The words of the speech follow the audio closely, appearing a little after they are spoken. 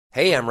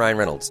Hey, I'm Ryan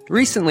Reynolds.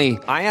 Recently,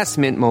 I asked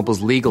Mint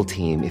Mobile's legal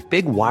team if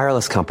big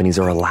wireless companies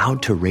are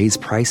allowed to raise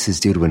prices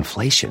due to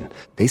inflation.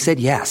 They said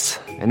yes.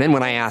 And then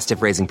when I asked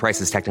if raising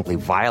prices technically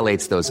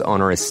violates those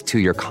onerous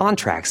two-year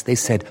contracts, they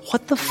said,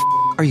 "What the f***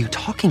 are you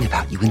talking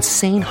about, you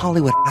insane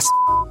Hollywood ass?"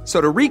 So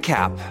to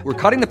recap, we're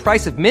cutting the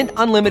price of Mint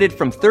Unlimited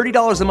from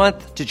 $30 a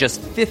month to just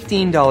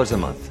 $15 a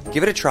month.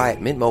 Give it a try at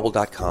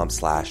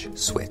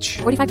mintmobile.com/switch.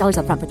 $45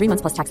 up front for 3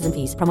 months plus taxes and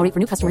fees. Promo rate for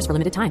new customers for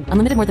limited time.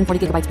 Unlimited more than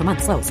 40 gigabytes per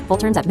month. Slows full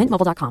terms at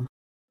mintmobile.com.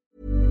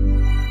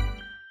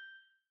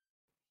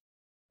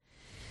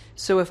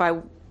 So if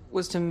I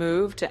was to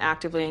move to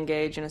actively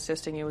engage in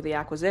assisting you with the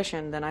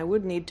acquisition, then I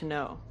would need to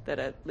know that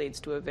it leads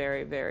to a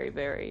very, very,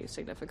 very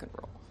significant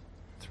role.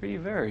 3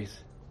 varies.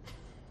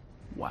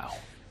 Wow.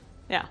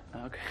 Yeah.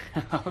 Okay.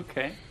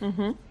 Okay.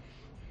 Mm-hmm.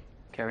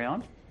 Carry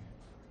on.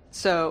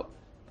 So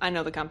I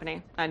know the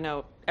company. I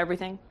know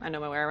everything. I know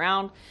my way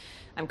around.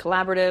 I'm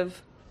collaborative.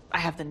 I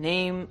have the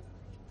name.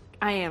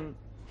 I'm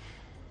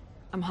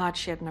hot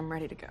shit and I'm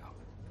ready to go.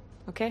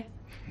 Okay?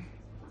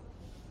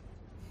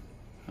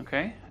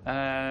 Okay.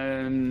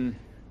 Can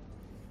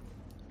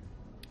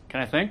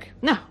I think?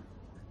 No.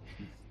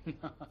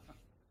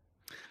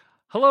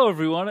 Hello,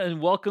 everyone,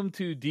 and welcome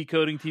to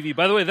Decoding TV.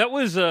 By the way, that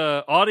was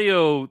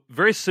audio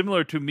very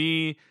similar to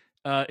me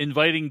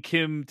inviting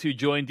Kim to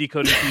join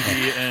Decoding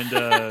TV and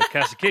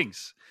Cast of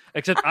Kings,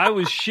 except I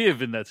was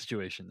Shiv in that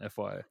situation,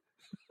 FYI.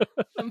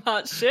 I'm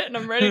hot shit and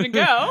I'm ready to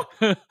go.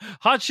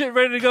 Hot shit,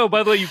 ready to go.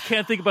 By the way, you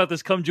can't think about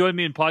this. Come join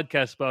me in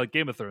podcasts about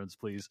Game of Thrones,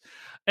 please.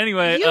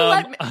 Anyway.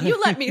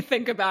 You let me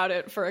think about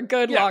it for a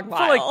good long while.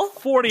 For like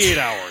 48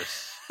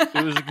 hours.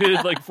 It was a good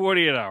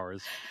 48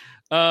 hours.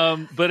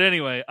 But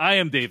anyway, I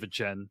am David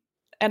Chen.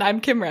 And I'm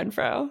Kim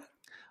Renfro.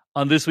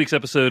 On this week's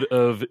episode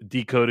of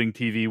Decoding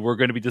TV, we're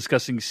going to be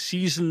discussing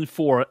Season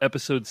 4,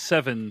 Episode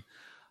 7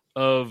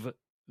 of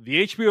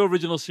the HBO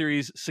original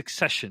series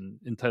Succession,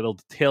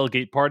 entitled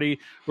Tailgate Party.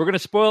 We're going to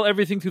spoil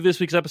everything through this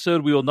week's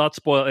episode. We will not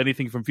spoil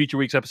anything from future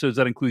week's episodes.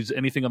 That includes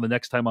anything on the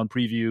Next Time On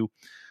preview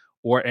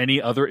or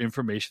any other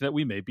information that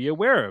we may be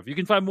aware of. You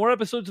can find more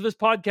episodes of this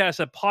podcast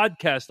at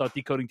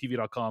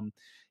podcast.decodingtv.com.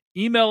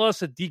 Email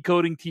us at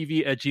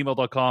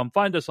decodingtv@gmail.com.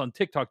 Find us on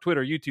TikTok,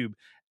 Twitter, YouTube,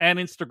 and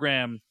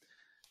Instagram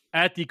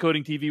at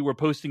Decoding TV. We're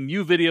posting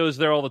new videos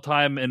there all the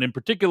time, and in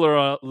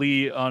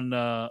particularly on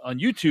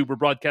YouTube, we're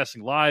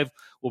broadcasting live.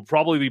 We'll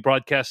probably be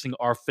broadcasting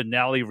our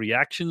finale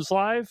reactions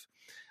live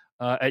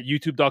at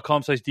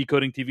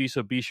youtube.com/Decoding TV,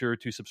 so be sure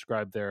to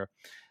subscribe there.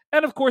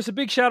 And of course, a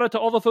big shout out to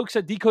all the folks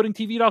at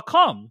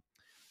decodingtv.com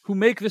who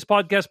make this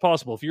podcast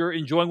possible. If you're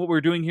enjoying what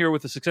we're doing here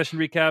with the Succession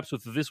recaps,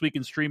 with This Week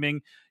in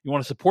Streaming, you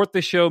want to support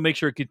this show, make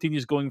sure it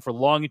continues going for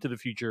long into the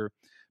future,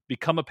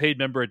 become a paid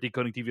member at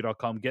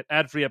decodingtv.com, get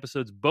ad-free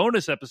episodes,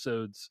 bonus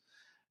episodes,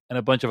 and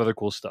a bunch of other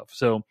cool stuff.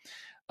 So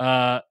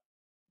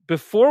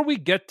before we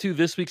get to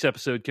this week's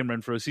episode, Kim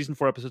Renfro, Season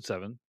 4, Episode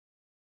 7,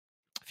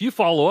 a few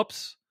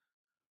follow-ups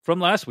from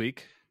last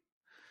week.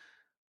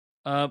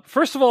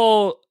 First of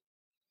all,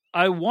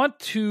 I want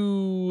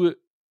to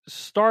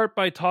start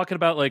by talking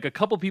about, a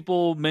couple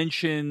people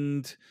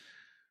mentioned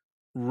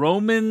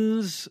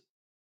Roman's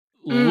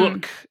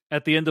look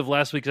at the end of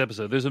last week's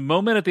episode. There's a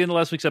moment at the end of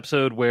last week's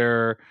episode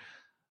where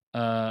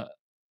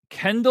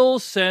Kendall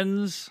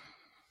sends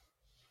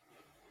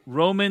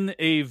Roman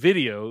a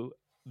video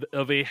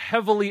of a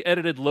heavily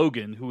edited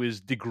Logan who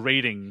is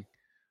degrading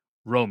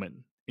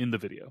Roman in the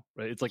video,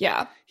 right? It's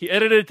he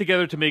edited it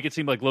together to make it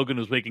seem like Logan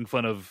was making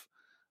fun of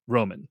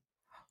Roman.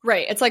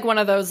 Right. It's like one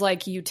of those,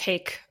 you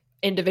take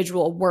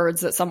individual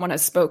words that someone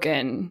has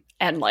spoken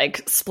and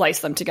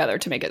splice them together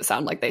to make it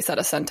sound like they said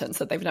a sentence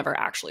that they've never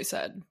actually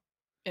said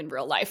in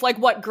real life. Like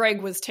what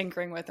Greg was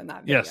tinkering with in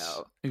that video.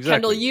 Yes, exactly.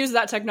 Kendall used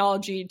that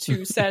technology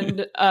to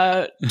send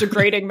a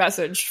degrading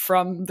message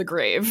from the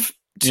grave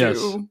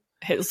to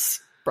his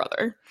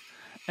brother.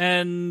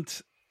 And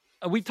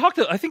we talked,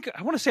 I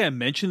want to say I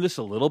mentioned this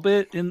a little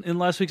bit in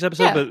last week's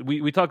episode, but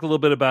we talked a little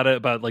bit about it,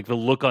 about the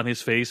look on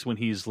his face when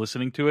he's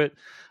listening to it.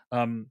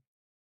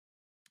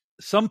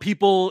 Some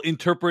people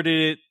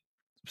interpreted it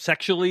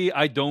sexually.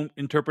 I don't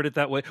interpret it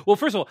that way. Well,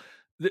 first of all,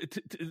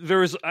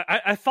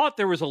 I thought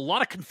there was a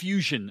lot of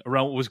confusion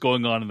around what was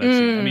going on in that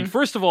scene. I mean,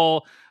 first of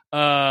all,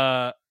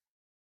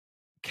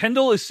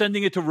 Kendall is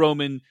sending it to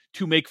Roman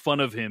to make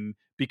fun of him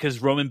because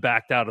Roman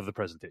backed out of the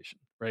presentation,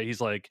 right?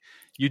 He's like,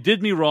 you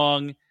did me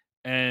wrong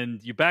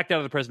and you backed out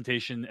of the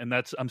presentation, and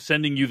I'm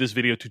sending you this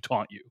video to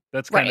taunt you.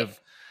 That's kind of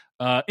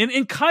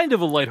in kind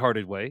of a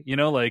lighthearted way,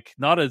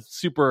 not a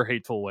super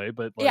hateful way,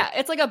 but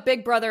it's like a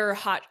big brother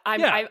hot.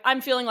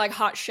 I'm feeling like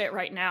hot shit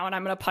right now, and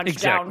I'm going to punch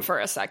down for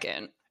a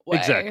second.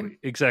 Way.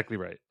 Exactly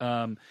right.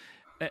 And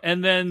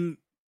then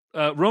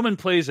Roman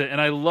plays it, and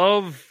I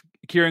love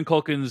Kieran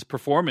Culkin's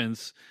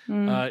performance.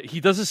 He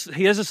does this.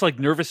 He has this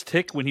nervous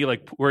tick when he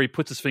where he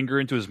puts his finger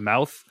into his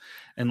mouth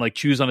and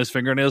chews on his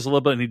fingernails a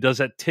little bit, and he does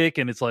that tick,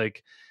 and it's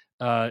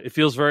it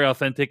feels very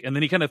authentic. And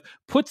then he kind of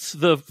puts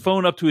the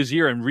phone up to his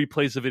ear and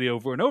replays the video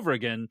over and over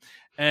again.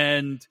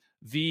 And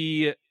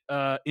the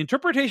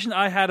interpretation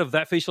I had of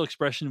that facial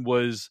expression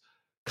was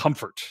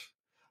comfort.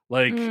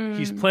 Like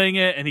he's playing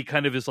it and he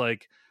kind of is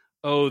like,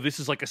 oh, this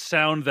is like a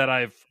sound that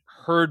I've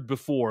heard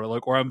before,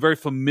 like, or I'm very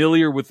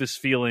familiar with this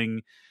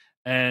feeling,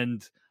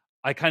 and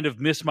I kind of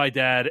miss my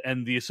dad,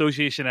 and the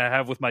association I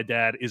have with my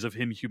dad is of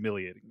him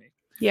humiliating me.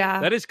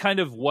 Yeah. That is kind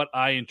of what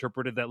I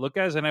interpreted that look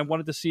as, and I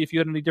wanted to see if you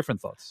had any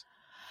different thoughts.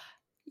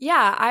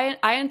 Yeah,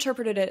 I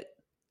interpreted it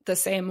the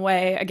same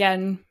way,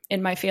 again,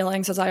 in my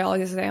feelings, as I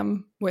always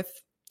am with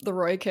the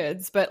Roy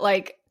kids. But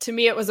like, to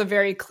me, it was a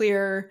very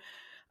clear,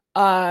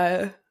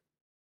 like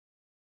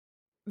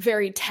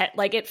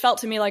it felt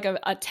to me like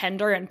a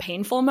tender and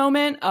painful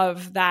moment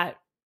of that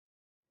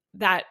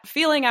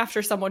feeling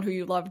after someone who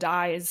you love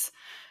dies.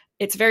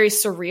 It's very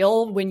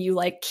surreal when you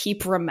like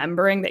keep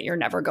remembering that you're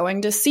never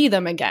going to see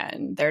them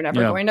again. They're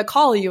never going to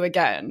call you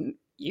again.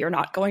 You're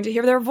not going to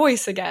hear their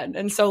voice again.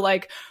 And so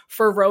like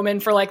for Roman,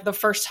 for like the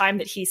first time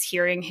that he's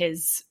hearing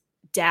his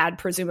dad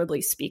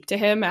presumably speak to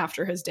him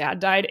after his dad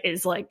died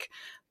is like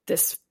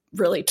this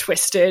really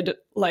twisted,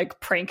 like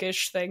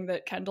prankish thing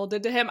that Kendall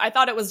did to him. I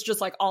thought it was just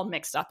like all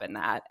mixed up in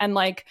that. And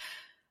like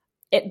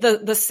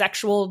the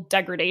sexual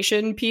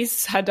degradation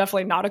piece had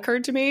definitely not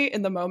occurred to me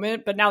in the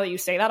moment. But now that you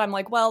say that, I'm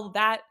like, well,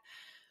 that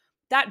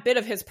bit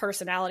of his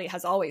personality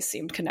has always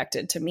seemed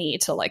connected to me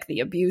to like the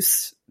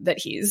abuse that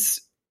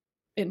he's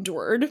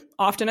endured,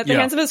 often at the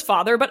hands of his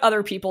father, but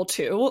other people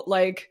too.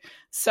 Like,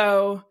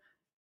 so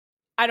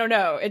I don't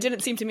know. It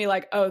didn't seem to me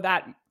like, oh,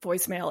 that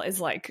voicemail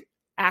is like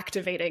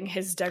activating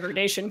his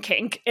degradation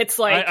kink. It's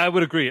like I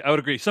would agree.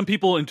 Some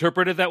people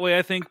interpret it that way,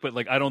 I think, but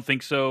like I don't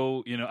think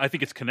so. You know, I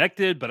think it's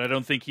connected, but I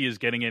don't think he is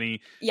getting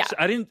any. Yeah,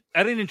 I didn't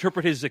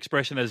interpret his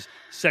expression as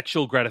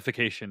sexual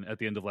gratification at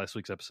the end of last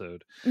week's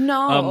episode.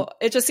 No,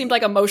 it just seemed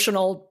like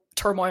emotional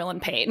turmoil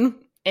and pain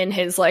in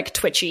his like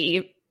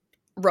twitchy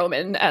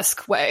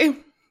Roman-esque way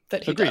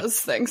that he does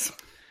things.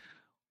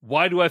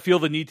 Why do I feel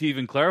the need to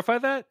even clarify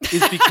that?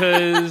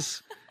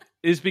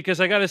 Is because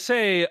I gotta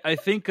say, I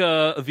think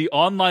the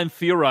online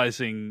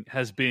theorizing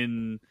has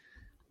been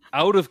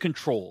out of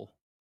control.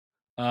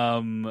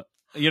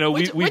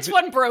 Which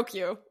one broke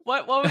you?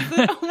 What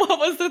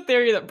was the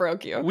theory that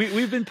broke you?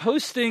 We've been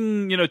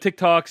posting,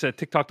 TikToks at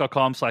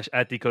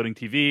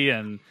tiktok.com/@decodingtv,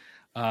 and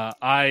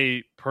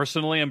I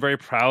personally am very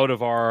proud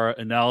of our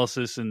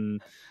analysis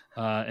and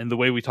the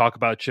way we talk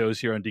about shows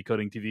here on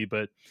Decoding TV.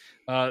 But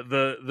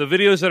the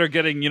videos that are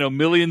getting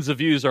millions of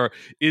views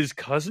is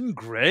Cousin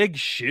Greg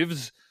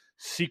Shiv's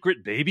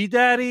secret baby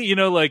daddy?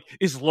 Like,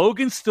 is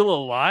Logan still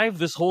alive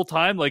this whole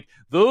time? Like,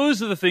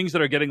 those are the things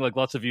that are getting like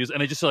lots of views,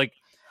 and I just like.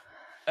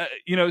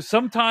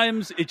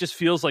 Sometimes it just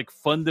feels like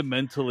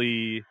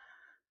fundamentally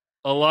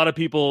a lot of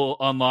people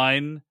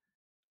online,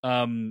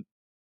 the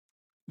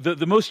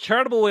most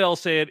charitable way I'll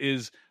say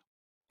it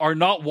are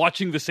not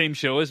watching the same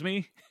show as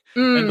me.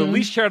 And the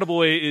least charitable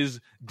way is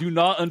do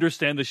not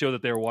understand the show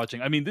that they're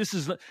watching. I mean, this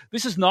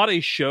is not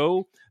a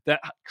show that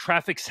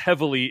traffics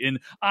heavily in,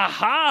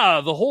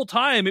 the whole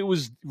time it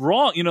was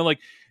wrong. Like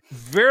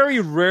very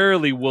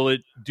rarely will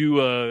it do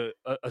a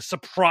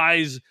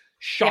surprise,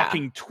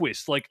 shocking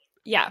twist. Like,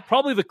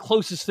 probably the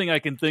closest thing I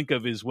can think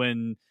of is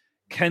when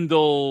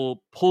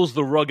Kendall pulls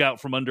the rug out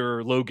from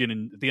under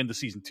Logan at the end of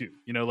season 2,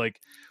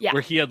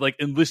 where he had like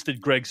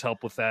enlisted Greg's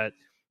help with that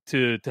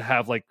to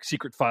have like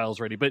secret files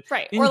ready. But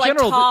or like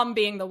general, Tom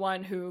being the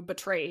one who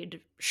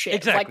betrayed Shiv.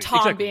 Exactly, like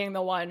Tom being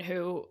the one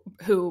who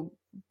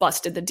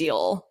busted the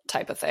deal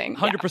type of thing.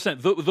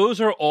 100%. Those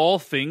are all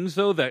things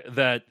though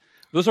that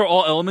those are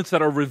all elements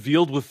that are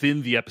revealed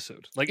within the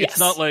episode. Like it's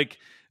not like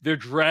they're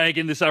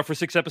dragging this out for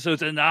 6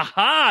 episodes and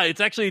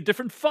it's actually a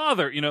different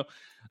father,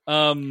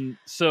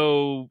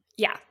 So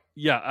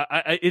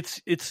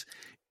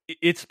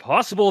it's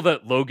possible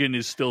that Logan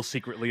is still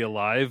secretly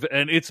alive,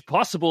 and it's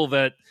possible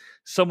that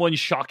someone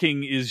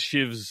shocking is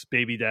Shiv's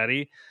baby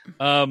daddy.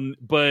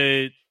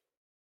 But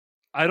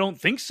I don't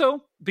think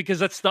so, because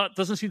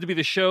doesn't seem to be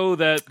the show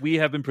that we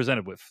have been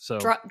presented with. So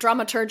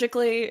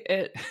dramaturgically,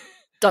 it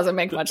doesn't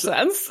make much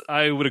sense.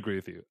 I would agree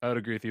with you.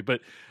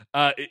 But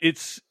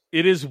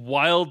it is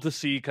wild to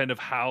see kind of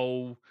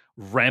how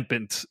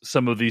rampant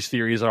some of these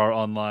theories are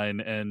online,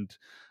 and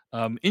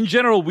in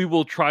general, we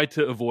will try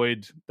to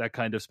avoid that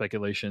kind of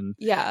speculation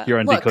here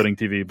on Decoding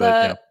TV.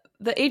 But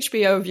the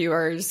HBO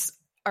viewers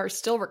are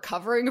still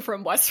recovering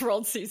from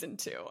Westworld season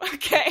 2.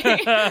 Okay,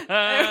 it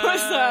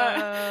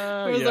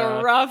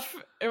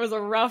was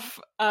a rough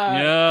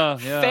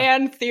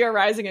fan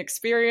theorizing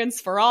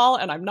experience for all,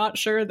 and I'm not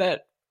sure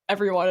that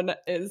everyone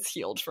is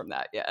healed from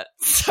that yet.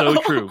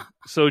 So true.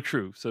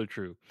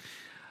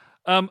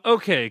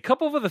 Okay, a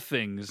couple of other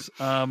things.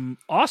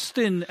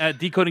 Austin at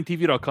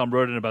decodingtv.com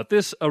wrote in about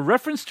this. A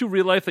reference to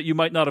real life that you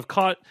might not have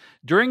caught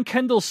during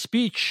Kendall's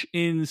speech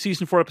in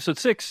season 4, episode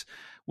 6,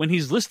 when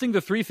he's listing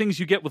the 3 things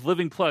you get with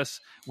Living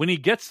Plus. When he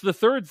gets the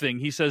 3rd thing,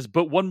 he says,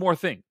 "But one more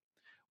thing,"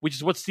 which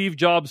is what Steve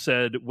Jobs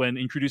said when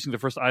introducing the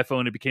first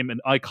iPhone. It became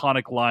an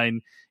iconic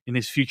line in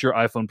his future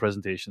iPhone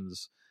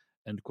presentations.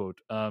 End quote.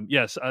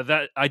 Yes,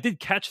 that I did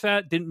catch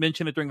that. Didn't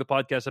mention it during the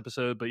podcast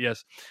episode, but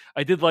yes,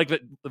 I did like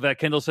that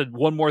Kendall said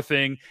one more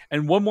thing,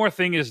 and one more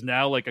thing is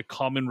now like a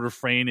common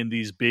refrain in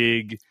these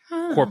big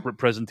corporate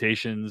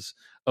presentations,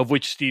 of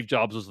which Steve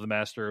Jobs was the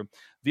master.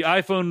 The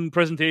iPhone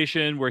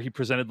presentation where he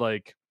presented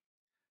like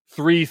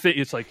three things.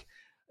 It's like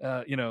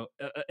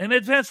an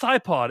advanced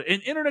iPod,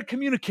 an internet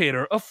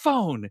communicator, a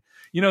phone.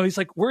 He's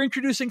like, we're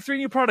introducing 3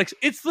 new products.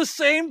 It's the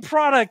same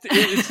product.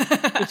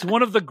 It's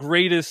one of the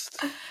greatest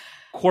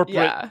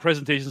corporate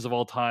presentations of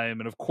all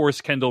time, and of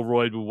course Kendall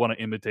Roy would want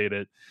to imitate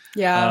it.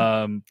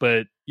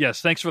 But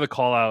yes, thanks for the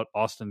call out,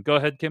 Austin. Go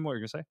ahead, Kim. What were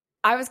you gonna say?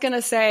 I was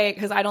gonna say,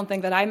 because I don't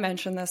think that I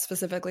mentioned this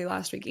specifically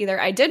last week either,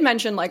 I did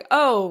mention like,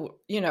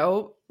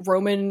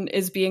 Roman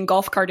is being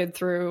golf carted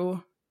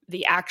through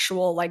the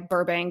actual like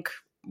Burbank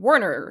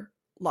Warner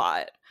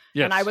lot.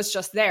 Yes. And I was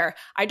just there.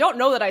 I don't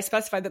know that I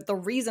specified that the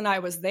reason I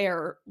was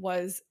there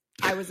was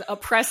I was a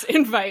press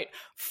invite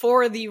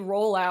for the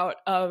rollout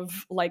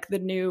of like the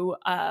new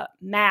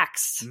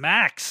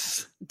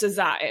Max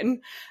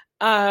design.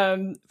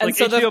 And like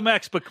so HBO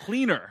Max, but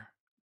cleaner,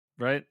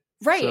 right?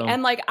 Right. So.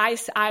 And like I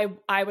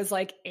was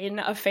like in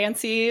a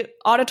fancy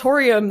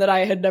auditorium that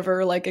I had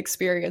never like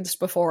experienced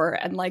before,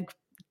 and like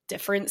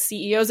different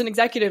CEOs and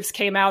executives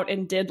came out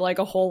and did like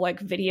a whole like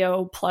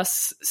video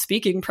plus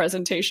speaking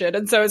presentation.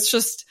 And so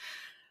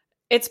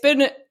it's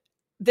been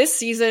this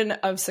season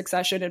of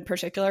Succession in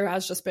particular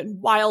has just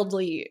been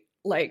wildly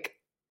like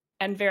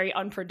and very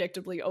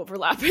unpredictably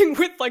overlapping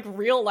with like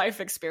real life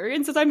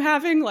experiences I'm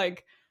having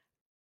like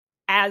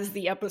as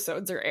the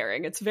episodes are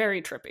airing. It's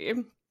very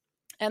trippy.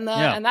 And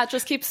and that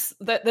just keeps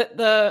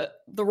the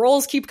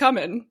roles keep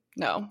coming.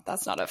 No,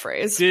 that's not a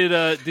phrase. Did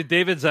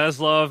David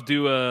Zaslav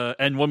do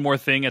and one more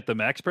thing at the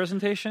Max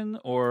presentation?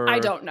 Or I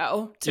don't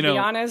know, to be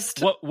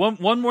honest.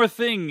 One more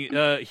thing.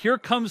 Here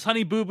Comes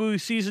Honey Boo Boo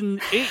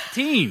season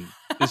 18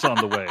 is on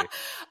the way.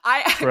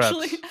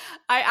 I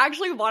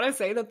actually want to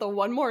say that the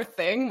one more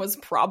thing was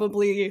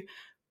probably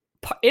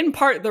in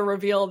part the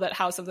reveal that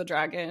House of the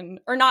Dragon,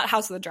 or not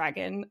House of the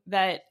Dragon,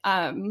 that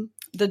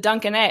the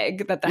Dunk and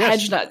Egg, that the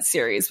Hedge Nut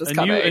series was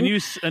coming.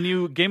 A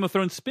new Game of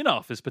Thrones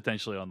spinoff is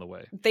potentially on the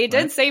way. They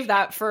did save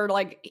that for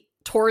like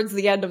towards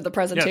the end of the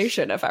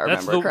presentation, if I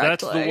remember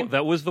correctly.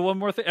 That was the one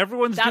more thing. That's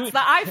the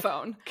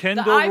iPhone.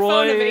 Kendall the iPhone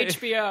Roy of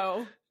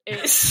HBO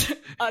is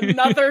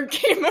another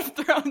Game of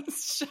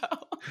Thrones show.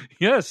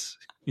 Yes,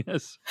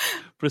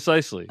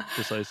 precisely.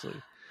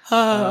 All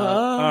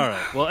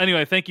right. Well,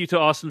 anyway, thank you to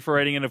Austin for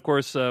writing in. Of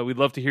course, we'd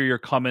love to hear your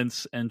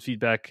comments and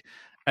feedback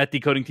at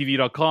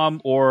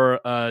decodingtv.com or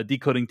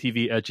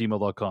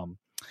decodingtv@gmail.com.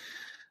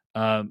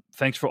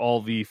 Thanks for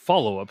all the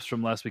follow-ups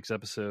from last week's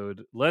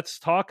episode. Let's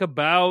talk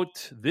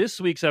about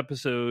this week's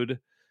episode,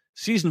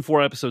 Season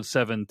 4, Episode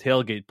 7,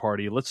 Tailgate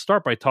Party. Let's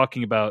start by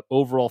talking about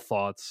overall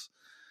thoughts.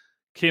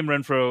 Kim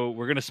Renfro,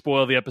 we're going to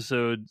spoil the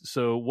episode.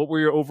 So what were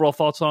your overall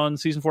thoughts on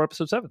Season 4,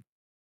 Episode 7?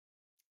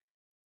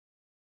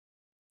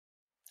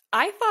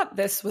 I thought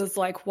this was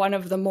like one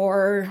of the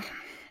more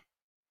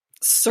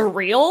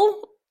surreal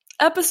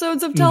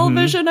episodes of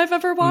television I've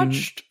ever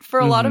watched for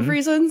a lot of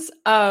reasons.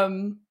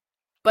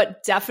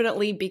 But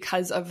definitely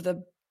because of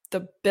the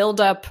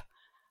buildup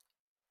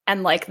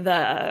and like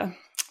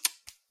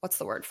what's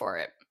the word for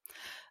it?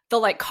 The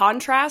like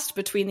contrast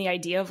between the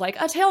idea of like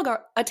a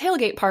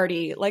tailgate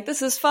party, like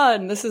this is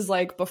fun. This is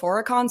like before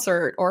a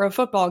concert or a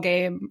football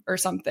game or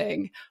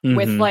something,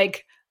 with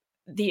like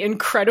the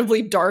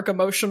incredibly dark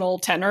emotional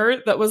tenor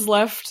that was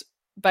left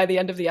by the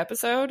end of the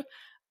episode.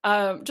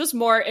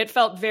 It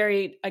felt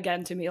very,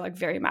 again, to me, like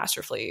very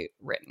masterfully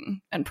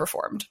written and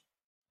performed.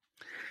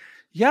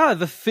 Yeah,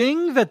 the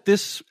thing that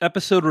this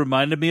episode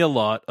reminded me a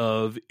lot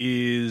of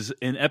is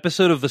an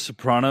episode of The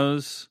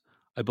Sopranos.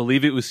 I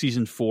believe it was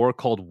season 4,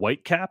 called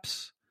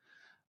Whitecaps.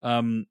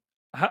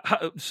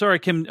 Sorry,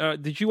 Kim,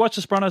 did you watch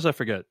The Sopranos? I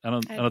forget. I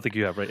don't think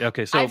you have, right?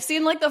 Okay, so I've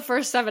seen like the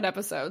first 7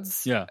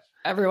 episodes. Yeah.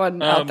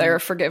 Everyone out there,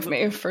 forgive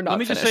me for not. Let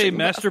me just say,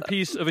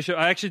 masterpiece of a show.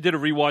 I actually did a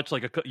rewatch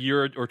like a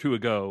year or two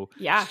ago.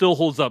 Yeah, still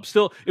holds up.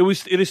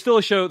 It is still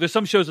a show. There's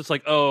some shows that's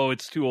like, oh,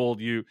 it's too old.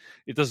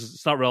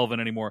 It's not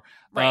relevant anymore.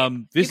 Right.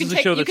 This is a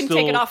show that you can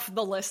take it off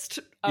the list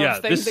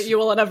of things that you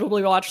will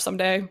inevitably watch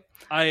someday.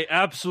 I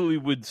absolutely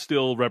would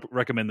still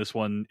recommend this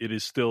one. It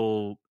is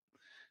still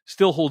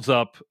holds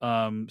up.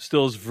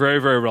 Still is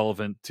very, very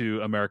relevant to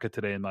America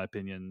today, in my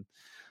opinion.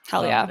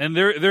 Hell yeah. And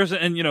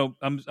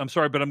I'm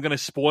sorry, but I'm going to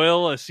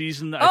spoil a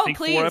season, I think,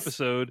 please. 4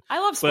 episode. I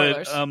love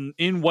spoilers. But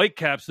in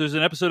Whitecaps, there's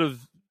an episode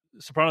of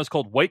Sopranos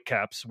called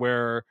Whitecaps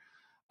where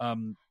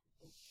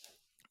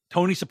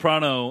Tony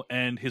Soprano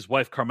and his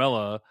wife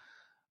Carmela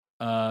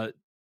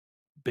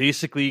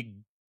basically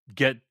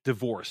get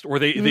divorced, or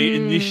they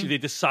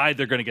decide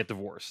they're going to get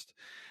divorced.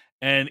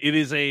 And it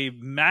is a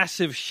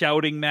massive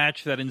shouting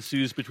match that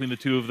ensues between the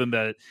two of them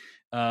that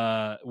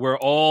where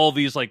all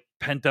these like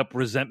pent up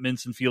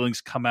resentments and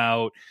feelings come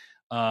out.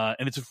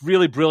 And it's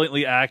really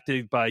brilliantly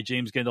acted by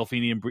James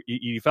Gandolfini and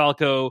Edie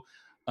Falco.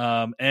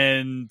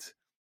 And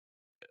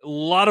a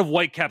lot of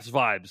Whitecaps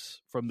vibes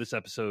from this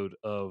episode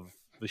of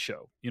the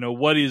show.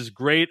 What is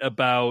great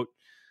about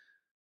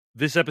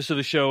this episode of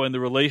the show and the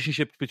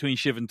relationship between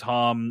Shiv and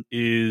Tom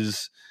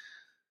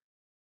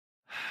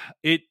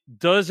it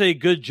does a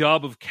good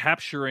job of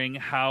capturing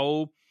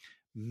how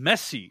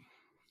messy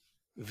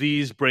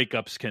these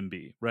breakups can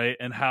be, right?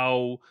 And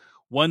how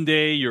one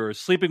day you're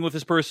sleeping with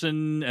this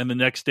person and the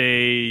next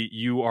day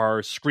you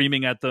are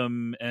screaming at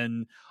them.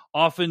 And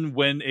often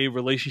when a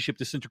relationship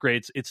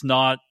disintegrates, it's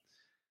not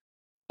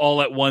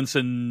all at once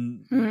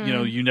and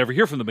you never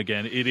hear from them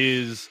again. It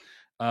is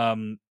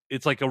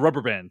it's like a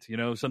rubber band,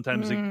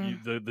 sometimes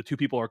the two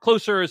people are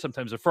closer,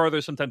 sometimes they're farther,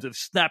 sometimes they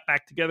snap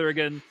back together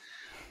again.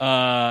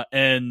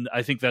 And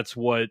I think that's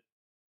what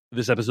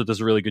this episode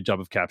does a really good job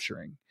of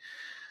capturing.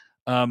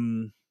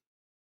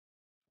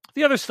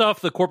 The other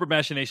stuff, the corporate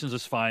machinations,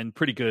 is fine,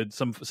 pretty good.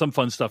 Some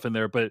fun stuff in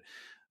there, but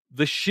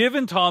the Shiv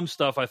and Tom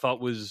stuff I thought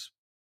was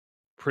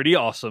pretty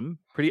awesome,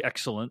 pretty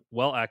excellent,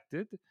 well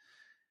acted.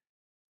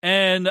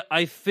 And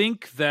I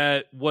think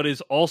that what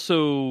is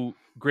also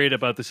great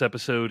about this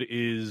episode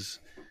is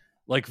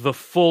like the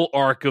full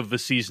arc of the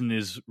season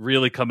is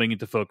really coming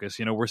into focus.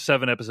 We're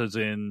 7 episodes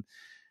in,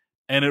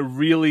 and it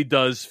really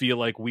does feel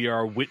like we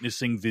are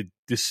witnessing the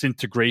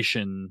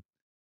disintegration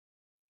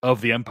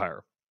of the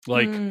Empire.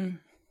 Like,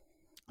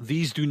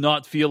 these do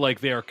not feel like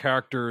they are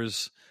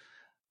characters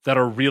that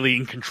are really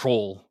in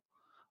control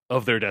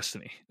of their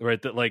destiny,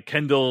 right? That like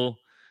Kendall,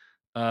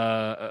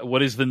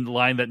 what is the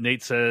line that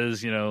Nate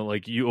says?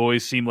 Like, you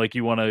always seem like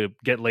you want to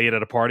get laid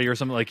at a party or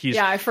something. Like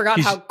I forgot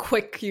how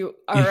quick you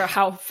or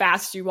how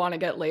fast you want to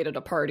get laid at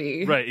a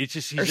party. Right. It's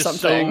just he's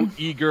just so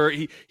eager.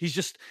 He's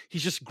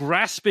just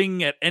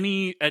grasping at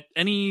in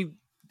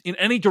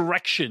any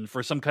direction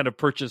for some kind of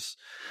purchase.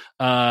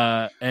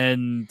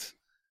 And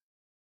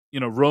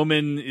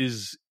Roman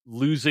is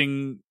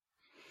losing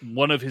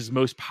one of his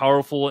most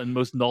powerful and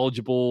most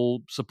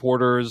knowledgeable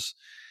supporters.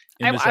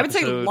 I would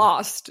say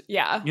lost.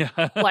 Yeah.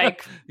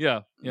 Like,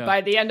 yeah.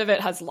 By the end of it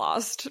has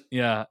lost.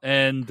 Yeah.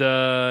 And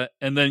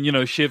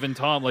then, Shiv and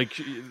Tom,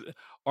 like,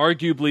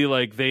 arguably,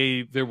 like,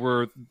 there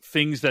were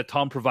things that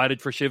Tom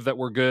provided for Shiv that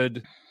were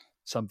good,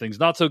 some things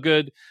not so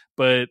good,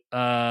 but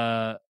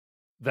that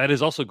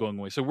is also going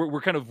away. So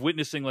we're kind of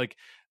witnessing, like,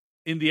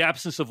 in the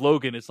absence of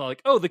Logan, it's not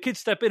like, oh, the kids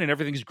step in and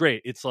everything's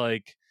great. It's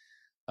like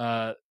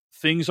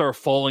things are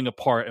falling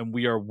apart and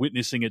we are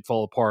witnessing it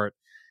fall apart.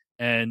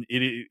 And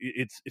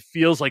it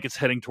feels like it's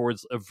heading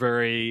towards a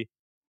very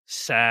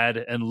sad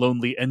and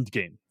lonely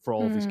endgame for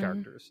all of these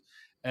characters.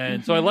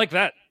 And so I like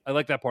that. I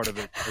like that part of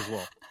it as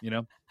well.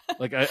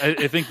 Like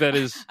I think that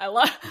is. I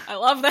love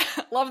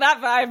that. Love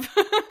that vibe.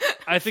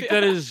 I think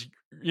that is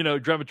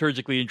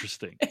dramaturgically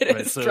interesting. It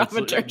is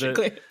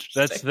dramaturgically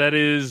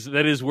interesting.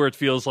 That is where it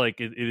feels like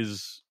it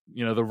is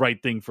the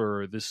right thing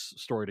for this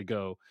story to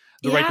go,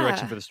 the right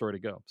direction for the story to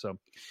go. So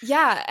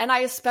and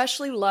I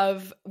especially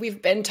love.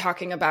 We've been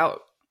talking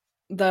about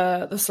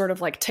the sort of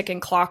like ticking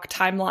clock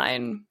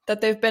timeline that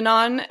they've been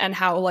on, and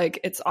how like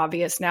it's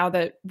obvious now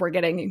that we're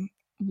getting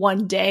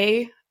one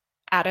day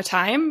at a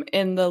time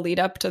in the lead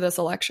up to this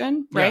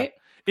election, right?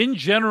 Yeah. In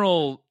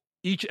general,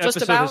 each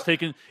episode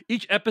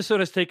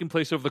has taken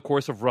place over the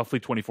course of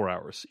roughly 24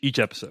 hours. Each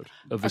episode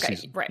of the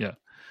season, right? Yeah.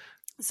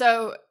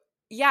 So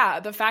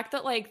the fact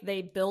that like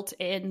they built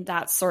in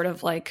that sort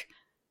of like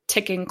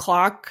ticking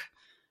clock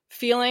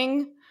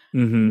feeling.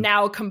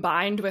 Now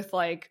combined with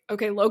like,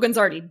 okay, Logan's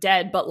already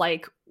dead, but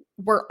like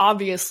we're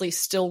obviously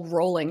still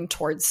rolling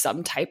towards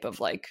some type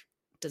of like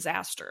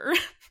disaster.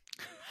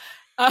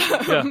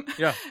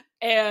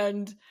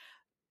 And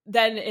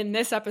then in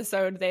this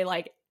episode, they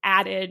like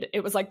added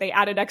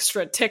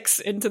extra ticks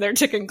into their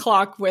ticking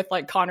clock with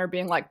like Connor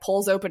being like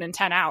polls open in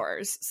 10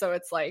 hours. So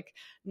it's like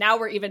now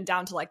we're even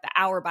down to like the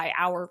hour by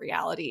hour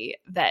reality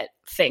that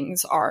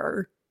things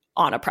are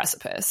on a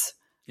precipice.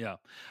 Yeah.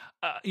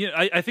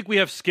 I think we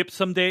have skipped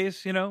some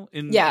days,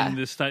 in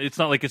this time. It's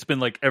not like it's been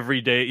like every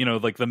day,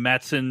 like the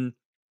Mattson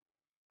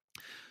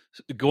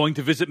going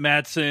to visit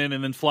Mattson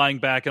and then flying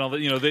back and all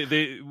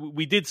that.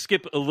 We did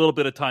skip a little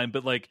bit of time,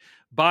 but like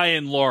by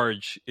and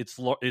large, it's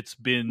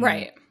been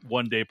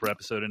one day per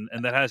episode,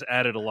 and that has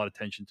added a lot of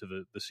tension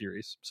to the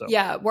series. So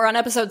we're on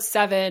episode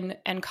 7,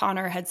 and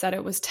Connor had said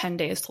it was 10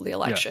 days till the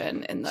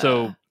election.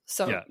 So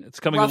it's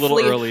coming a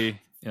little early.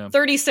 Yeah.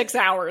 36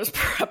 hours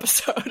per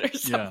episode or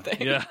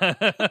something.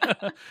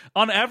 Yeah.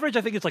 On average,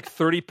 I think it's like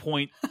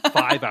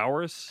 30.5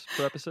 hours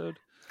per episode.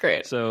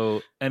 Great.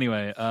 So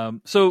anyway,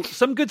 so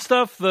some good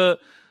stuff. The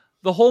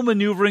whole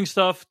maneuvering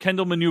stuff,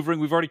 Kendall maneuvering,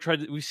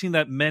 we've seen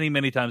that many,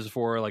 many times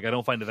before. Like, I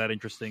don't find it that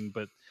interesting,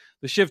 but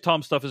the Shiv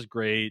Tom stuff is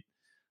great.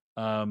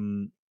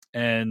 And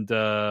kind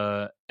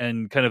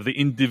of the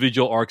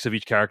individual arcs of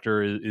each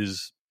character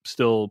is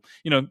still,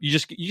 you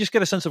just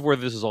get a sense of where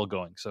this is all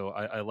going. So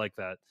I like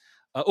that.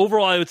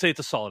 Overall, I would say it's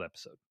a solid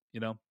episode.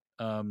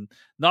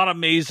 Not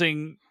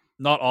amazing,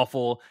 not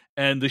awful,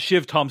 and the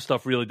Shiv Tom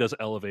stuff really does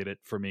elevate it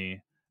for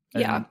me.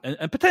 And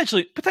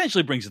potentially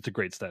brings it to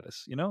great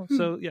status.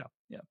 So yeah.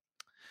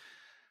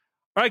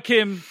 All right,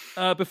 Kim.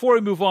 Before we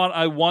move on,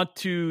 I want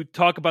to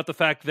talk about the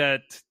fact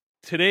that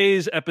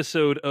today's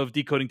episode of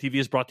Decoding TV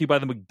is brought to you by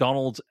the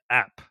McDonald's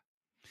app.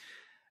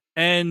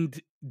 And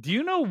do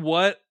you know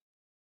what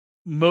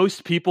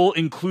most people,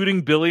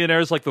 including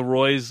billionaires like the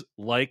Roys,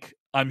 like,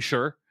 I'm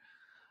sure.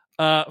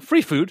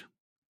 Free food.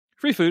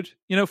 Free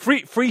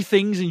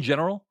things in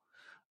general.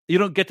 You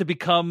don't get to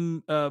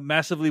become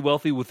massively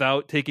wealthy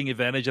without taking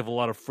advantage of a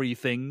lot of free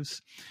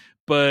things.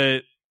 But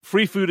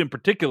free food in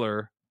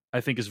particular,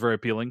 I think, is very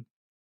appealing.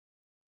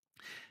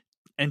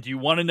 And do you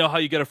want to know how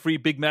you get a free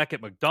Big Mac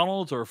at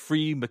McDonald's or a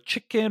free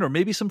McChicken or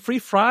maybe some free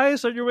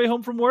fries on your way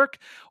home from work?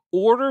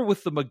 Order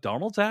with the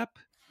McDonald's app,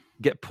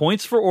 get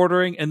points for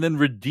ordering, and then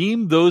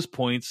redeem those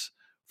points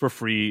for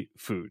free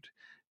food.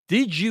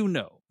 Did you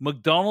know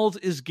McDonald's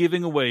is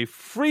giving away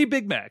free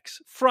Big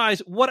Macs, fries,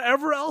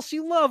 whatever else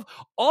you love?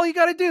 All you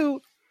got to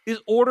do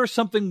is order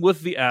something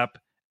with the app,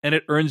 and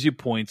it earns you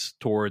points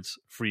towards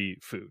free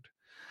food.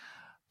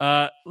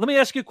 Let me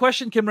ask you a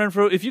question, Kim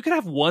Renfro. If you could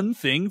have one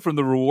thing from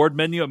the reward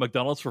menu at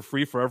McDonald's for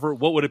free forever,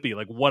 what would it be?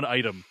 Like one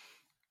item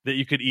that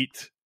you could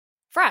eat?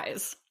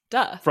 Fries.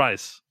 Duh.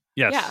 Fries.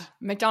 Yes. Yeah.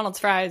 McDonald's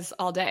fries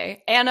all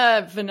day. And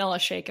a vanilla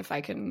shake if I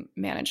can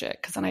manage it,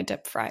 because then I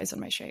dip fries in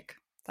my shake.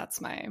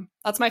 That's my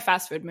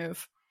fast food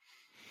move.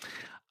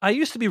 I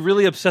used to be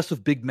really obsessed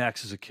with Big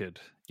Macs as a kid.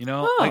 You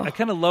know, I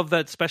kind of love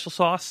that special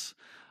sauce.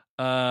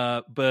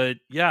 But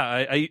yeah,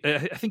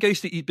 I think I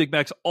used to eat Big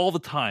Macs all the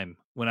time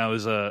when I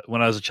was a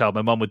child.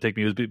 My mom would take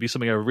me. It would be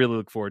something I really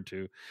look forward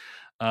to.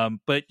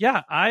 But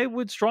yeah, I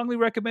would strongly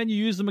recommend you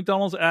use the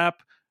McDonald's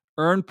app,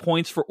 earn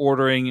points for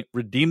ordering,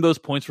 redeem those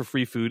points for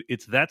free food.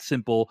 It's that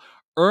simple.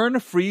 Earn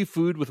free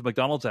food with the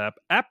McDonald's app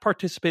at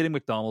participating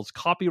McDonald's.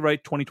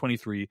 Copyright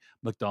 2023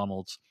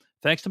 McDonald's.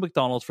 Thanks to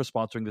McDonald's for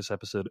sponsoring this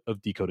episode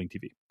of Decoding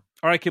TV.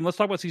 All right, Kim, let's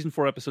talk about season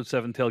 4, episode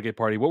 7, Tailgate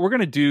Party. What we're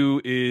going to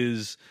do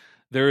is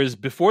there is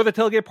before the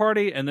tailgate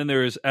party, and then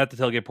there is at the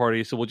tailgate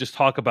party. So we'll just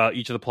talk about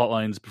each of the plot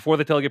lines before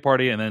the tailgate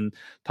party, and then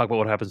talk about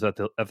what happens at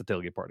the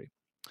tailgate party.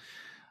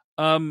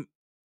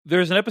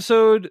 There's an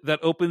episode that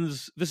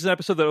opens. This is an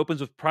episode that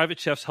opens with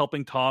Private Chefs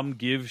helping Tom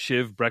give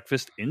Shiv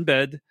breakfast in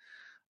bed.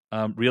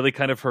 Really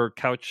kind of her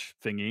couch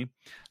thingy.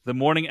 The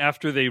morning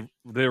after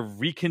their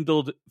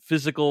rekindled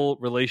physical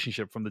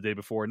relationship from the day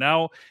before.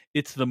 Now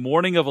it's the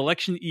morning of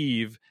election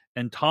eve,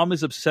 and Tom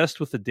is obsessed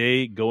with the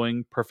day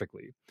going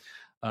perfectly.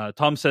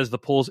 Tom says the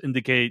polls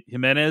indicate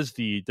Jimenez,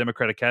 the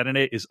Democratic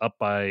candidate, is up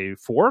by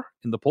 4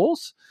 in the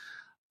polls.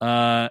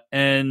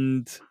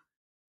 And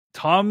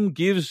Tom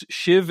gives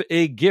Shiv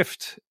a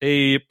gift,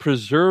 a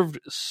preserved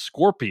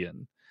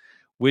scorpion,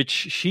 which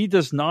she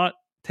does not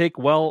take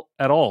well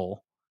at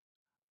all.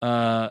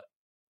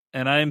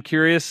 And I am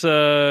curious, Kim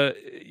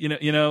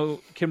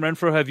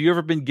Renfro, have you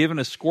ever been given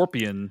a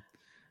scorpion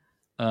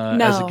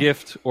as a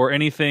gift or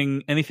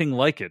anything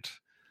like it?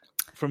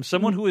 From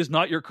someone who is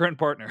not your current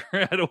partner.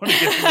 I don't want to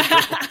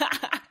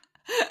get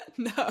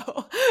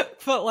No,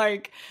 but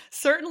like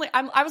certainly,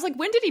 I was like,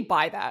 when did he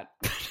buy that?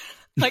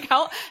 Like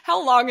how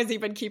long has he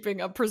been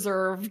keeping a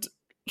preserved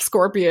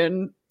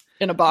scorpion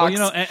in a box?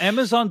 Well,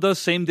 Amazon does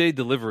same day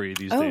delivery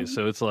these days,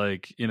 so it's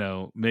like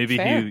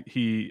maybe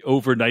he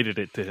overnighted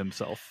it to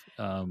himself.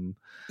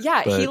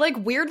 He like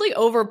weirdly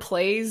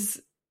overplays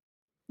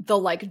the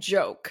like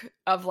joke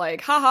of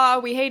like, haha,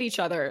 we hate each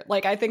other.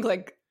 Like I think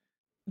like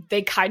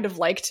they kind of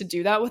like to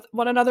do that with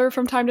one another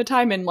from time to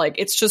time. And like,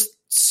 it's just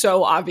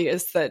so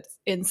obvious that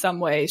in some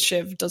way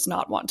Shiv does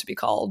not want to be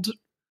called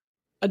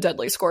a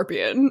deadly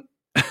scorpion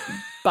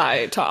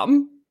by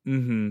Tom.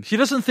 Mm-hmm. She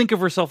doesn't think of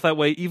herself that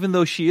way, even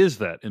though she is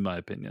that, in my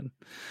opinion.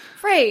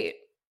 Right.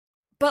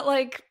 But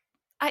like,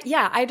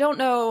 I don't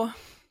know.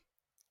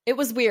 It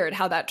was weird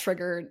how that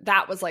triggered.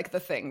 That was like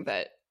the thing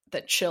that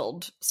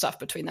chilled stuff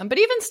between them. But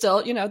even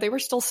still, they were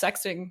still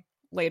sexting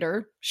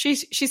later. She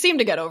seemed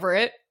to get over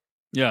it.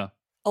 Yeah.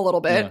 A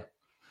little bit.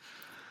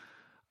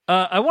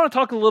 Yeah. I want to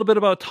talk a little bit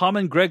about Tom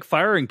and Greg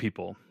firing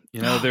people.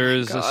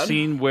 There's a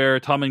scene where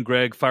Tom and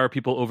Greg fire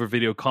people over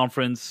video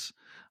conference.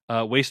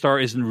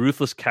 Waystar is in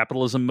ruthless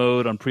capitalism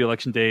mode on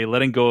pre-election day,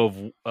 letting go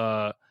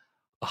of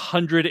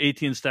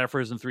 118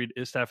 staffers in 3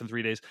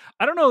 days.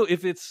 I don't know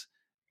if it's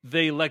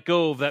they let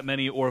go of that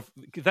many or if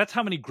that's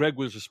how many Greg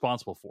was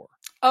responsible for.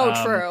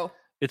 Oh, true.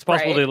 It's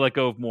possible they let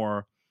go of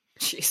more.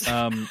 Jeez.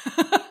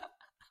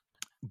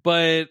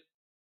 But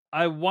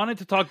I wanted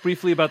to talk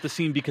briefly about the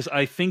scene because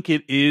I think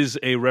it is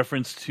a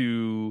reference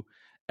to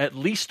at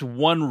least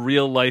one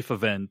real life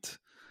event.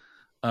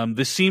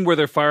 The scene where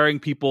they're firing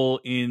people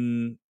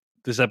in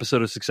this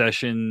episode of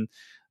Succession,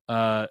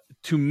 to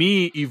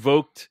me,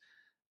 evoked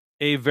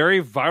a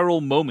very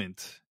viral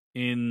moment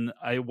in,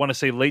 I want to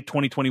say, late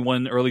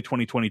 2021, early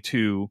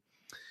 2022.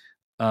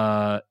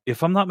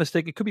 If I'm not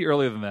mistaken, it could be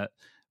earlier than that.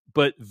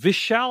 But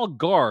Vishal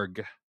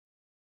Garg,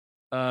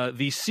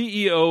 the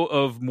CEO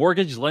of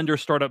mortgage lender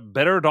startup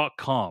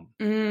Better.com.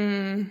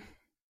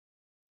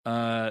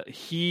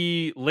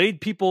 He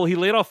laid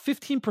off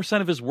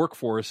 15% of his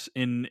workforce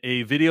in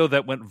a video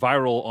that went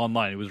viral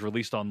online. It was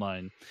released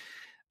online.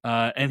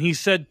 And he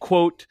said,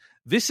 quote,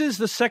 "This is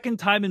the second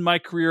time in my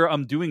career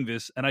I'm doing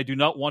this, and I do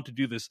not want to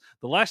do this.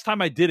 The last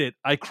time I did it,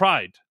 I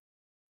cried.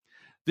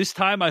 This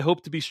time I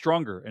hope to be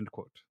stronger," end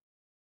quote.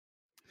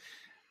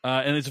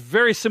 And it's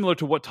very similar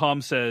to what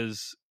Tom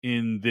says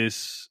in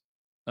this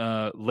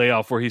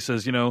layoff where he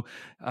says, I'm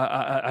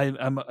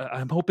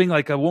hoping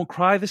like I won't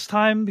cry this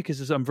time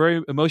because I'm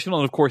very emotional.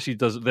 And of course he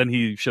does. Then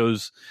he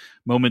shows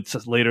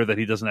moments later that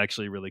he doesn't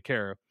actually really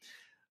care.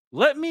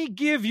 Let me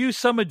give you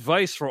some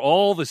advice for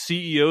all the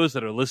CEOs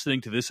that are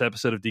listening to this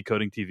episode of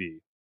Decoding TV.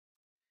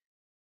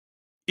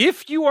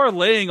 If you are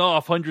laying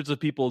off hundreds of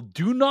people,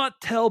 do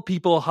not tell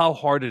people how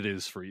hard it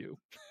is for you.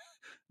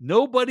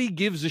 Nobody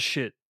gives a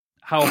shit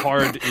how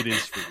hard it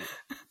is for you.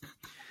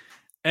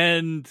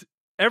 And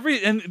by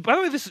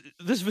the way, this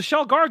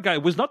Vishal Garg guy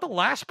was not the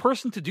last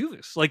person to do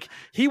this. Like,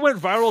 he went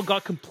viral,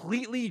 got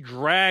completely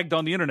dragged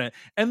on the internet,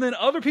 and then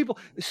other people,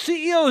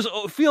 CEOs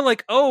feel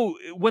like,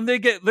 when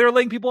they're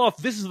laying people off,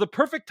 this is the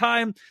perfect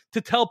time to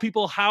tell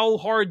people how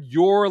hard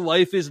your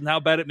life is and how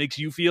bad it makes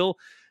you feel.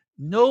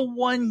 No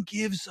one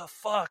gives a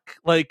fuck.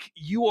 Like,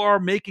 you are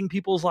making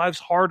people's lives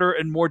harder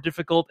and more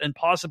difficult and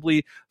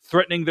possibly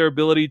threatening their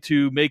ability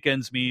to make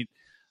ends meet.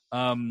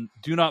 Do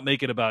not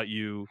make it about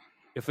you.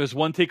 If there's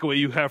one takeaway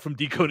you have from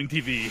Decoding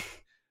TV,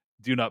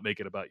 do not make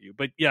it about you.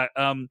 But yeah,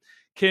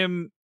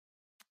 Kim,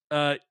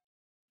 I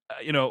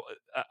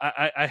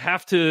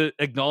have to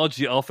acknowledge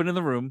the elephant in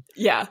the room.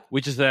 Yeah.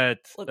 Which is that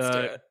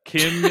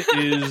Kim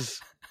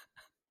is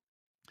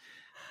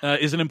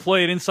an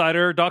employee at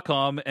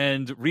Insider.com,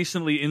 and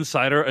recently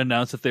Insider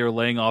announced that they are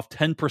laying off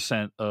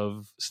 10%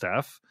 of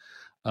staff,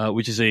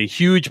 which is a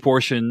huge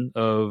portion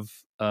of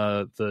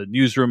the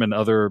newsroom and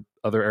other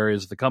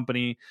areas of the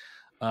company.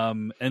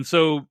 And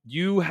so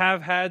you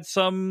have had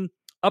some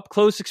up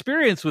close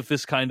experience with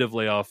this kind of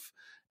layoff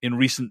in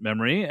recent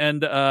memory.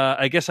 And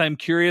I guess I'm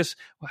curious,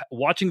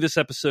 watching this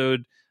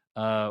episode,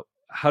 how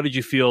did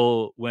you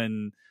feel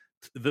when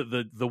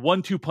the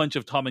 1-2 punch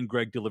of Tom and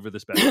Greg delivered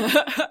this back?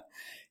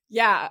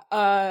 Yeah.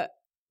 I'm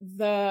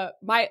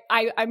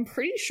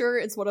pretty sure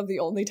it's one of the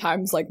only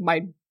times like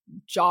my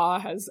jaw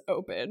has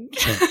opened,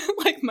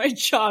 like my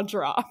jaw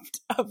dropped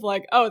of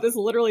like, this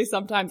literally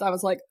sometimes I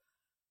was like,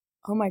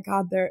 oh my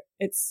God,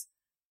 it's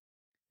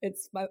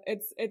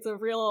a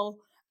real,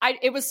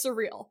 it was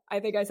surreal.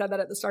 I think I said that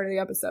at the start of the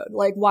episode,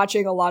 like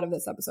watching a lot of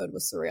this episode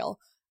was surreal.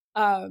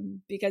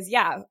 Because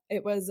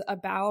it was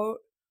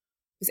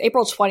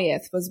April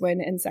 20th was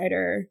when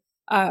Insider,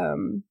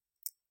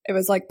 it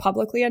was like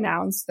publicly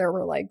announced. There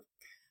were like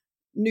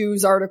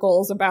news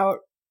articles about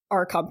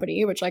our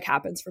company, which like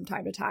happens from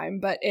time to time,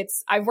 but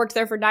I've worked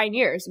there for 9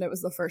 years and it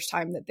was the first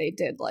time that they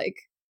did like,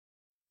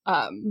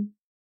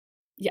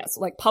 yes,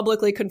 like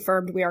publicly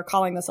confirmed, we are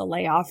calling this a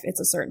layoff. It's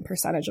a certain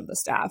percentage of the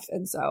staff.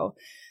 And so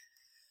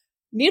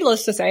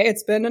needless to say,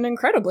 it's been an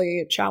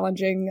incredibly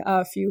challenging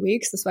few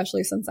weeks,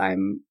 especially since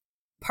I'm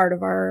part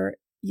of our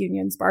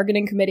union's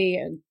bargaining committee.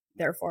 And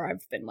therefore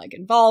I've been like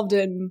involved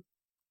in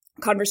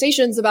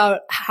conversations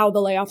about how the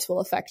layoffs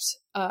will affect,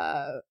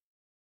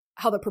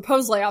 how the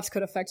proposed layoffs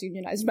could affect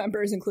unionized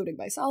members, including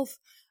myself.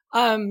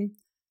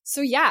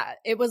 So yeah,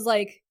 it was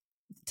like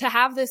to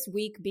have this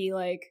week be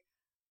like,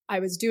 I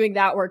was doing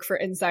that work for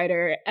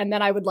Insider, and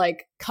then I would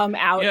like come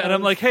out. Yeah, and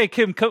I'm like, hey,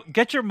 Kim,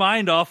 get your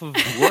mind off of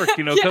work.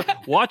 Yeah.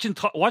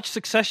 Watch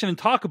Succession and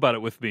talk about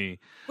it with me.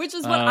 Which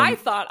is what I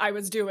thought I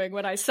was doing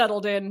when I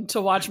settled in to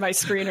watch my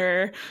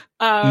screener.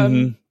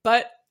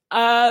 But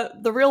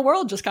the real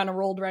world just kind of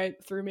rolled right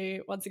through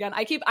me once again.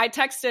 I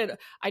texted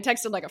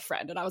like a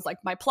friend, and I was like,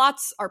 my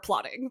plots are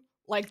plotting.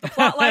 Like the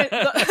plot line,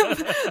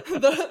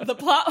 the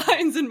plot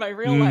lines in my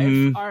real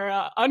life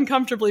are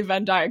uncomfortably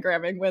Venn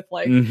diagramming with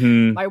like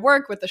my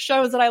work, with the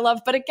shows that I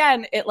love. But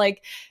again,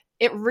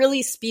 it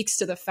really speaks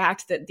to the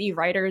fact that the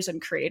writers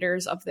and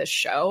creators of this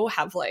show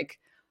have like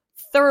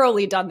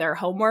thoroughly done their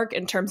homework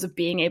in terms of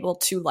being able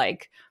to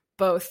like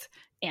both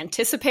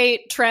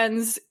anticipate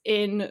trends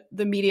in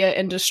the media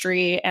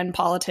industry and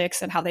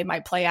politics and how they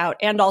might play out,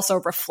 and also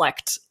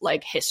reflect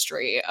like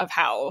history of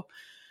how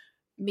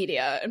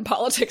media and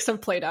politics have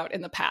played out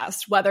in the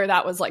past, whether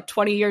that was like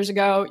 20 years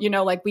ago,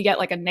 like we get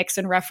like a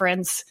Nixon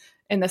reference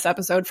in this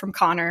episode from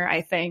Connor,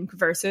 I think,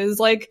 versus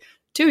like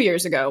 2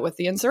 years ago with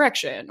the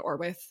insurrection, or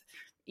with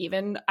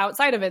even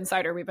outside of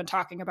Insider, we've been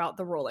talking about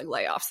the rolling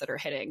layoffs that are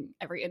hitting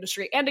every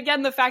industry. And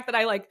again, the fact that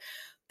I like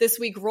this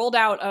week rolled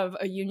out of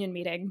a union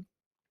meeting,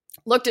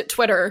 looked at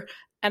Twitter,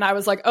 and I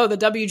was like, the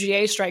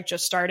WGA strike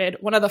just started.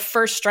 One of the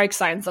first strike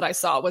signs that I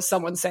saw was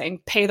someone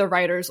saying, pay the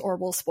writers or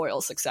we'll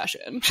spoil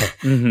Succession.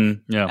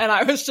 Yeah. And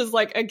I was just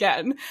like,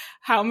 again,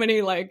 how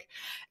many, like,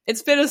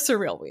 it's been a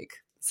surreal week.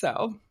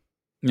 So,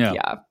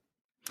 yeah.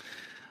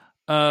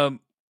 Well,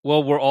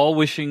 we're all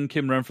wishing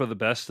Kim Renfro the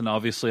best. And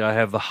obviously I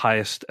have the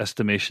highest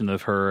estimation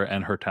of her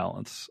and her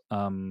talents.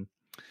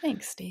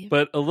 Thanks, Steve.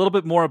 But a little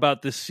bit more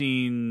about this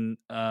scene.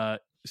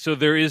 So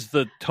there is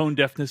the tone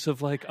deafness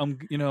of like,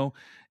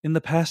 in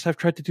the past I've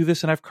tried to do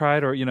this and I've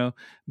cried, or, I'm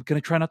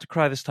going to try not to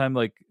cry this time.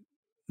 Like,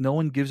 no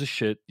one gives a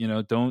shit,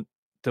 don't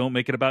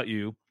make it about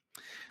you.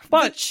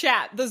 But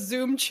the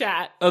Zoom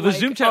chat. The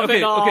Zoom chat.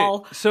 Okay.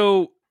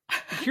 So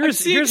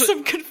here's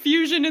some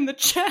confusion in the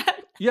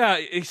chat. Yeah.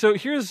 So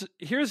here's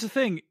the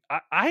thing.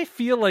 I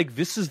feel like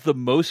this is the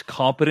most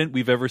competent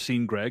we've ever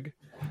seen Greg.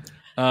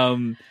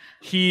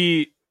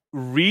 He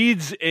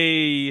reads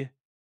a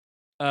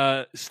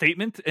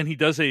statement, and he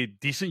does a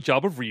decent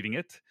job of reading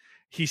it.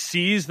 He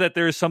sees that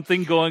there's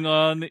something going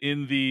on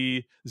in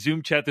the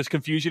Zoom chat. There's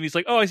confusion. He's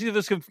like, "Oh, I see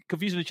there's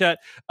confusion in the chat.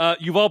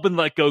 You've all been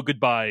let go.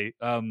 Goodbye.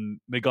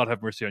 May God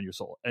have mercy on your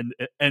soul." And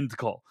end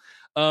call.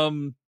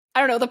 I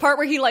don't know, the part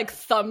where he like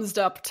thumbs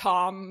up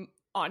Tom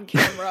on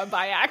camera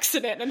by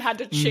accident and had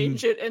to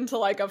change it into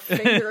like a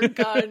finger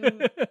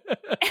gun.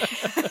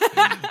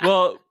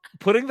 Well,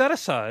 putting that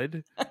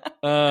aside,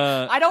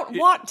 I don't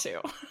want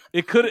to.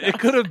 It could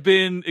have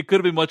been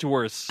much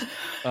worse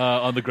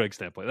on the Greg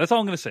standpoint. That's all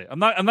I'm going to say. I'm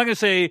not going to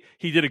say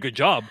he did a good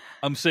job.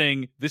 I'm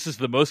saying this is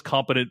the most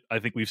competent I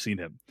think we've seen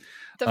him.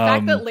 The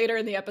fact that later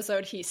in the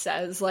episode he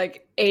says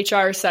like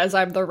HR says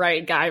I'm the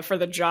right guy for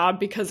the job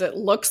because it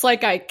looks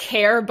like I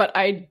care but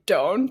I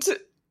don't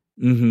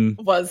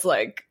was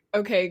like,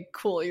 okay,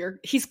 cool.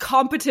 He's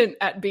competent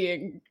at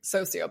being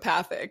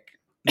sociopathic.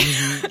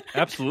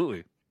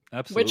 Absolutely.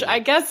 Which I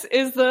guess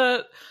is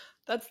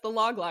that's the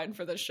log line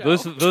for the show.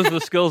 Those are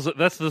the skills.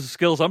 That's the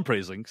skills I'm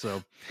praising.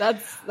 So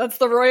that's the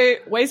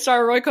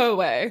Waystar Royco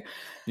way.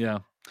 Yeah.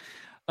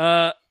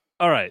 All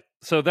right.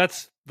 So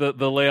that's the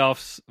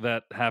layoffs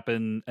that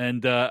happen,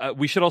 and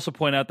we should also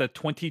point out that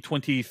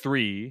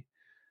 2023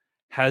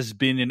 has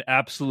been an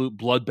absolute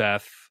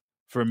bloodbath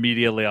for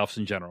media layoffs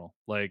in general.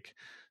 Like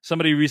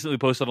somebody recently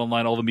posted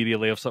online all the media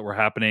layoffs that were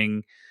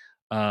happening.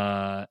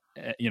 BuzzFeed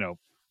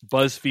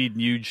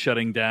News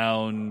shutting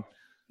down.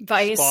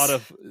 Vice,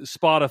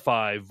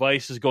 Spotify,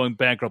 Vice is going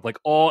bankrupt. Like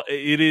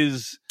it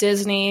is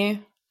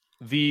Disney.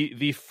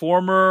 The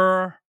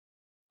former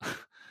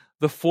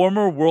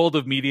world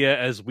of media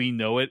as we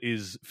know it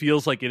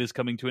feels like it is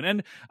coming to an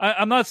end.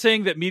 I'm not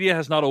saying that media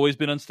has not always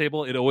been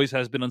unstable. It always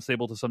has been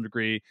unstable to some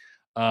degree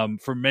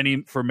for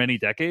many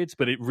decades.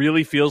 But it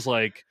really feels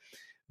like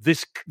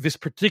this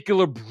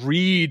particular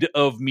breed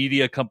of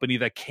media company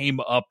that came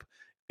up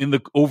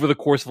over the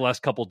course of the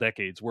last couple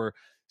decades, where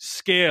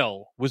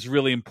scale was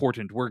really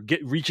important, where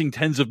reaching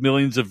tens of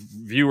millions of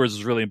viewers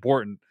is really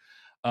important,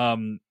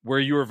 where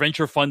you were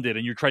venture funded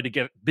and you tried to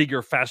get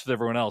bigger faster than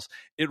everyone else.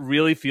 It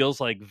really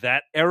feels like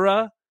that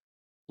era.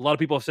 A lot of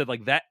people have said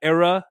like that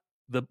era,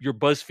 your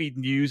BuzzFeed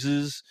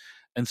Newses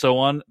and so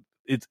on,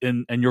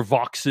 and your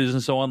Voxes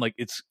and so on, like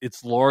it's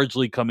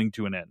largely coming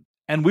to an end.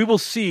 And we will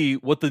see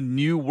what the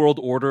new world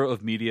order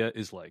of media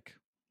is like.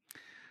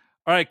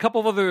 All right, a couple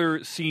of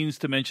other scenes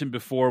to mention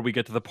before we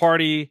get to the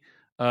party.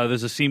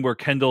 There's a scene where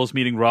Kendall's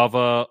meeting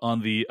Rava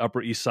on the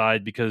Upper East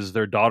Side because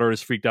their daughter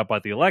is freaked out by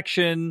the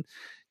election,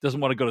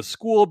 doesn't want to go to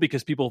school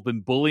because people have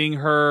been bullying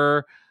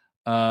her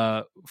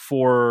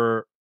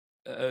with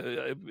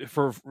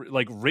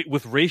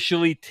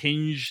racially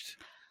tinged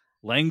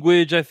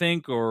language, I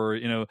think, or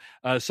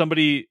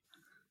somebody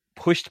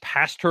pushed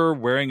past her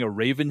wearing a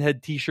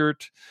Ravenhead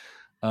t-shirt,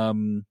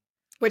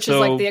 which is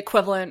like the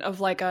equivalent of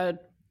like a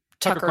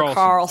Tucker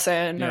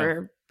Carlson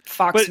or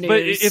Fox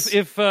News.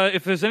 But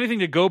if there's anything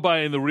to go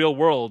by in the real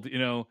world,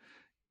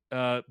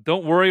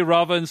 don't worry,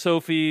 Rava and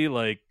Sophie.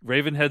 Like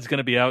Ravenhead's going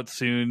to be out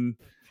soon.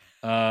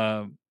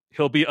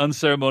 He'll be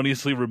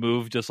unceremoniously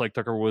removed, just like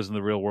Tucker was in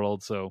the real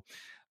world. So,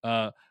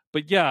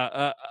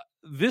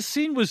 this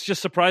scene was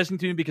just surprising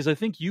to me because I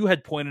think you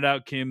had pointed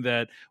out, Kim,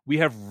 that we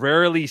have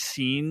rarely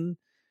seen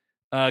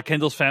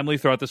Kendall's family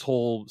throughout this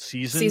whole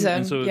season.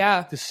 And so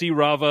to see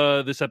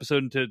Rava this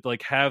episode and to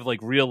like have like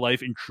real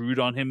life intrude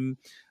on him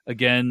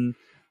again.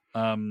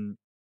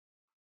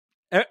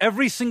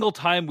 Every single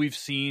time we've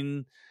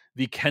seen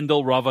the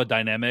Kendall Rava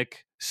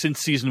dynamic since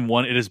season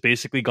 1, it has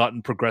basically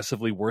gotten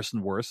progressively worse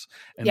and worse.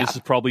 And this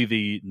is probably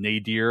the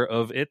nadir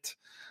of it.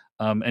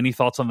 Any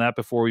thoughts on that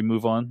before we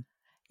move on?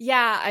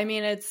 Yeah, I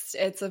mean,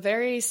 it's a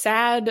very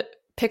sad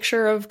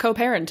picture of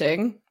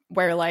co-parenting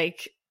where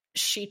like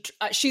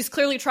she's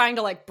clearly trying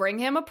to like bring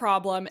him a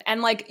problem,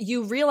 and like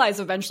you realize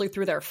eventually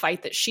through their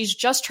fight that she's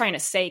just trying to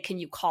say, can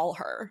you call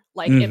her?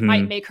 Like it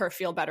might make her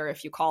feel better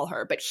if you call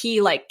her, but he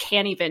like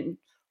can't even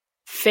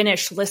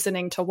finish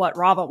listening to what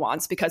Rava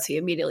wants because he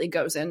immediately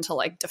goes into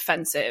like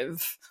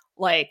defensive,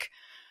 like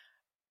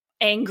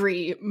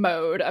angry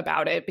mode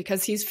about it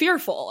because he's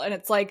fearful. And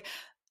it's like,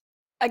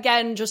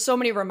 again, just so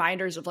many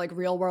reminders of like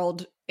real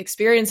world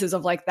experiences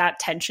of like that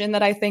tension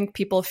that I think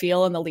people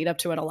feel in the lead up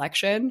to an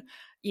election,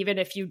 even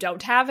if you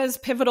don't have as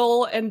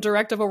pivotal and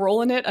direct of a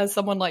role in it as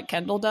someone like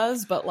Kendall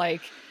does. But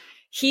like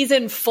he's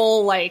in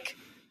full, like,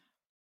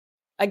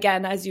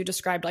 again, as you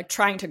described, like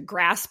trying to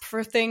grasp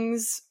for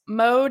things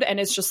mode, and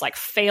it's just like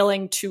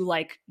failing to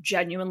like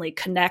genuinely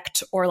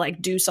connect or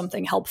like do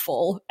something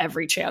helpful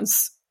every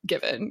chance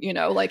given,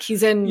 like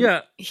he's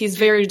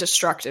very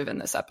destructive in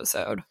this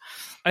episode.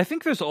 I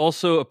think there's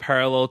also a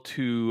parallel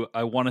to,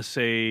 I want to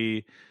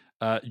say,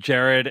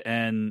 Jared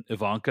and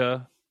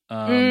Ivanka,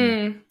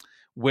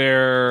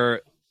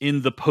 where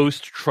in the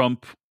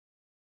post-Trump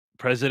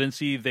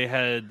presidency, they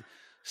had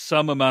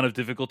some amount of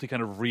difficulty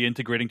kind of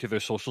reintegrating to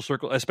their social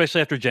circle, especially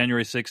after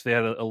January 6th. They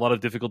had a lot of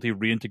difficulty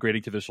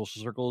reintegrating to their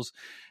social circles.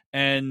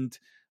 And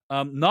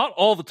not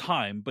all the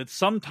time, but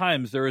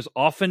sometimes there is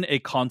often a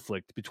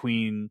conflict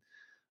between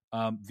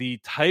the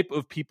type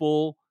of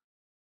people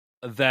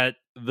that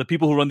the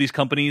people who run these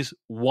companies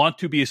want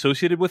to be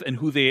associated with and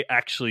who they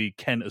actually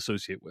can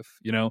associate with,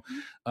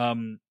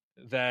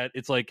 that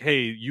it's like,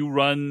 hey, you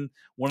run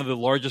one of the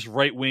largest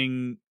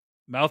right-wing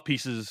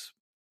mouthpieces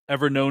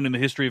ever known in the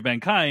history of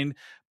mankind,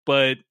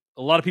 but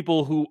a lot of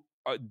people who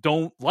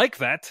don't like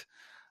that,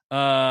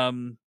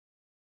 don't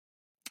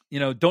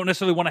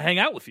necessarily want to hang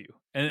out with you.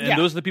 And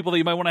those are the people that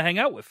you might want to hang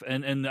out with.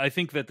 And I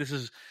think that this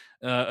is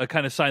a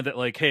kind of sign that,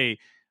 like, hey,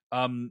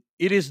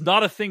 it is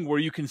not a thing where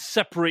you can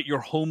separate your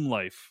home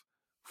life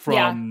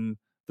from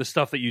the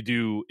stuff that you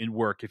do in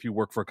work if you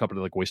work for a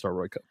company like Waystar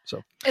Royco.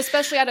 So,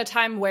 especially at a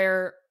time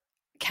where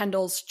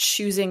Kendall's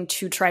choosing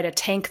to try to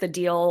tank the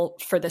deal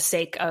for the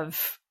sake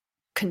of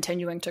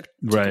continuing to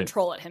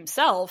control it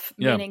himself,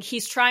 meaning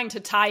he's trying to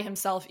tie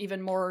himself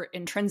even more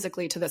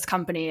intrinsically to this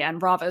company,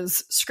 and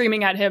Rava's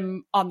screaming at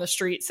him on the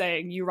street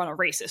saying, you run a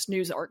racist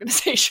news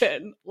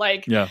organization,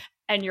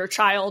 and your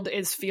child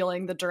is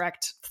feeling the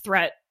direct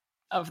threat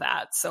of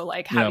that. So,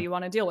 like, how do you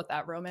want to deal with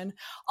that, Roman?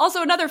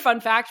 Also, another fun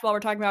fact while we're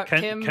talking about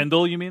Kim.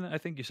 Kendall, you mean? I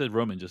think you said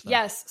Roman just now.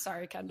 Yes,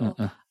 sorry, Kendall.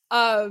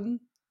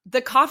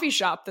 The coffee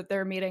shop that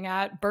they're meeting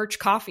at, Birch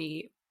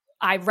Coffee,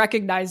 I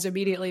recognized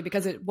immediately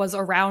because it was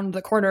around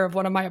the corner of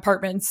one of my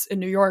apartments in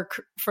New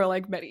York for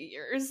like many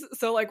years.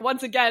 So, like,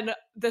 once again,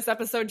 this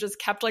episode just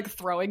kept like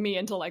throwing me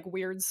into like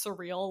weird,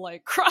 surreal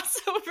like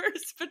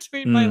crossovers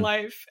between my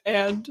life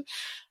and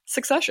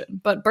Succession.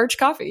 But Birch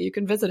Coffee, you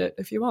can visit it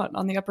if you want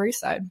on the Upper East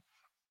Side.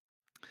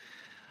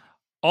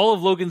 All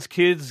of Logan's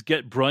kids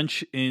get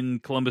brunch in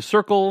Columbus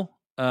Circle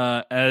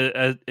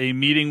at a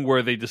meeting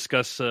where they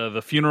discuss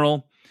the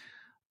funeral.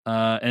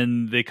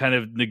 And they kind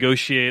of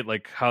negotiate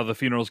like how the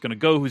funeral is going to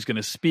go, who's going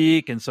to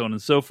speak, and so on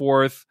and so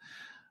forth.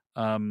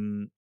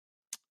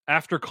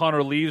 After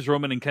Connor leaves,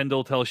 Roman and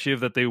Kendall tell Shiv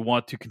that they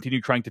want to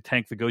continue trying to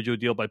tank the Gojo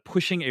deal by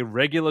pushing a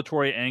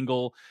regulatory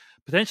angle,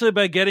 potentially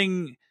by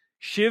getting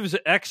Shiv's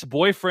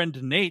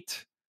ex-boyfriend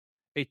Nate,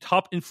 a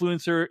top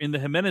influencer in the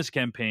Jimenez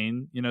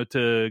campaign,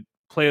 to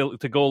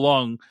go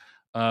along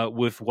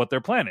with what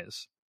their plan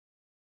is.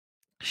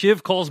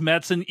 Shiv calls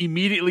Matsson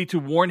immediately to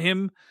warn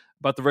him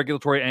about the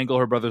regulatory angle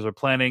her brothers are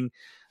planning,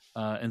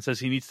 and says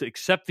he needs to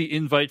accept the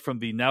invite from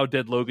the now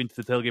dead Logan to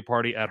the tailgate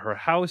party at her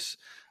house.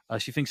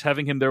 She thinks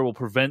having him there will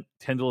prevent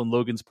Kendall and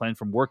Logan's plan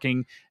from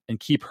working and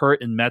keep her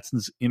in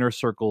Matsson's inner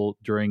circle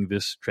during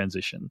this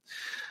transition.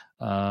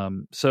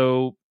 That's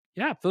kind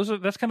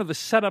of the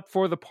setup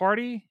for the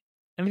party.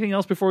 Anything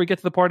else before we get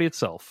to the party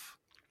itself?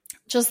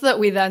 Just that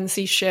we then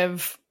see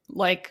Shiv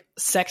like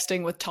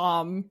sexting with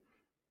Tom,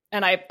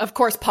 and I of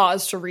course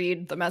paused to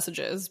read the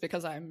messages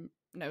because I'm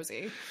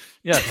nosy.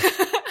 Yes.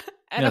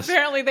 And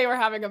apparently they were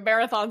having a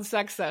marathon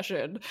sex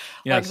session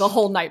like the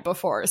whole night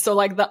before. So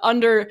like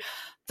the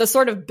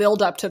sort of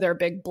build up to their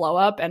big blow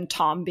up, and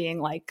Tom being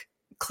like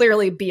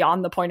clearly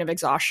beyond the point of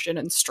exhaustion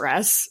and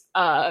stress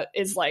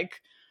is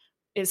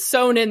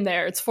sewn in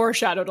there. It's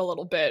foreshadowed a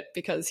little bit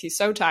because he's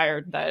so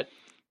tired that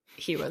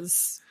he's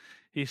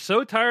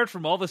so tired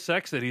from all the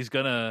sex that he's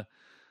gonna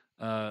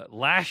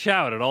lash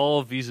out at all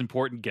of these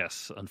important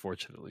guests,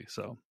 unfortunately.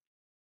 So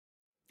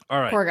all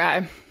right. Poor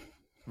guy.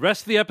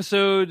 Rest of the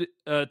episode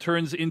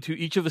turns into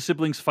each of the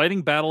siblings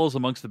fighting battles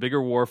amongst the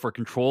bigger war for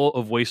control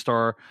of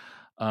Waystar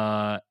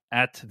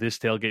at this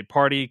tailgate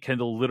party.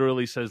 Kendall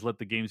literally says, let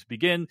the games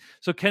begin.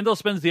 So Kendall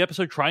spends the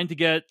episode trying to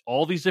get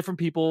all these different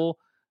people,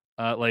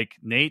 like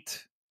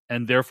Nate,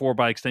 and therefore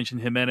by extension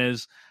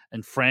Jimenez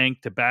and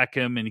Frank, to back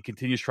him, and he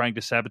continues trying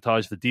to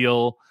sabotage the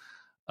deal.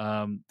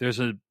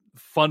 There's a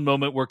fun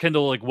moment where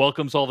Kendall like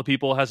welcomes all the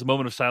people, has a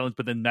moment of silence,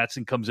 but then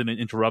Matsson comes in and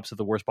interrupts at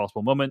the worst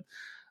possible moment.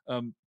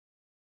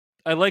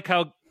 I like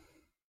how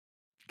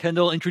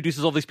Kendall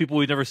introduces all these people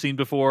we've never seen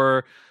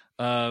before.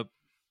 The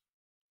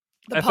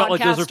I podcaster. felt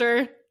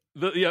like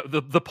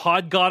the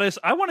pod goddess.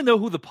 I want to know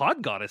who the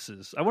pod goddess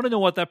is. I want to know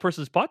what that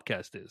person's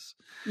podcast is.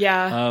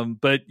 Yeah.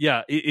 But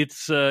yeah,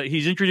 it's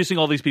he's introducing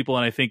all these people,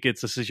 and I think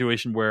it's a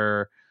situation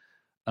where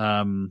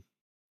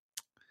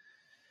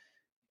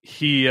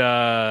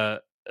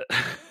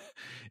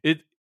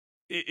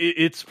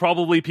it's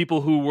probably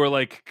people who were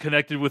like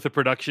connected with the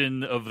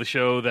production of the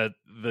show that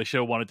the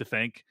show wanted to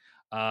thank.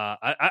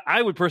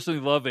 I would personally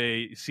love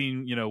a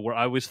scene, where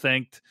I was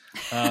thanked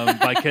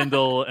by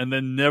Kendall and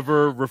then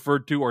never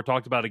referred to or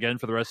talked about again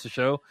for the rest of the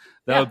show.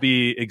 That would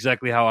be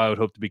exactly how I would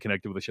hope to be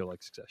connected with a show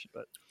like Succession.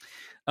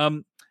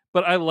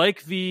 But I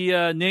like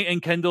the Nate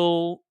and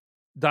Kendall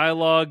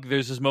dialogue.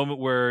 There's this moment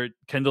where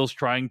Kendall's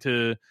trying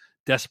to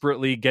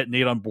desperately get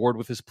Nate on board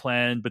with his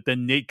plan, but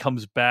then Nate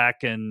comes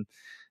back and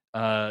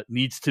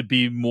needs to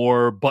be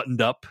more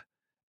buttoned up,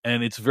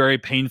 and it's very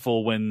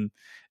painful when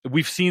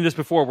we've seen this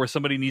before where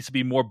somebody needs to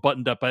be more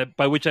buttoned up,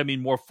 by which I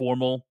mean more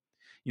formal.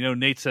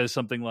 Nate says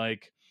something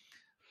like,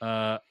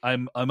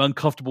 I'm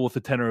uncomfortable with the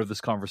tenor of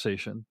this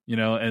conversation,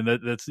 and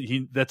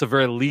that's a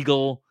very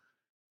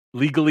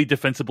legally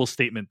defensible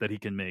statement that he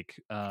can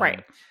make.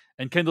 Right.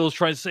 And Kendall's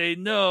trying to say,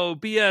 no,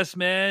 BS,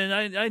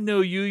 man. I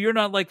know you're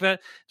not like that.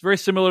 It's very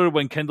similar to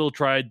when Kendall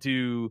tried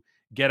to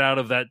get out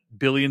of that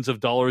billions of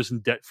dollars in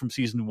debt from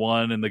season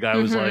 1. And the guy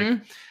was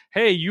like,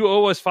 hey, you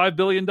owe us $5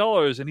 billion.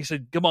 And he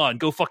said, come on,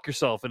 go fuck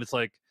yourself. And it's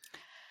like,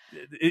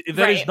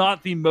 that is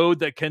not the mode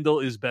that Kendall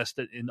is best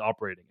in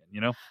operating in,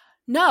 you know?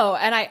 No.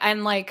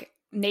 And like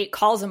Nate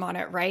calls him on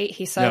it, right?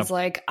 He says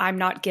like, I'm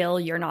not Gil,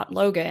 you're not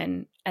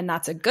Logan. And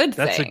that's a good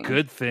thing. That's a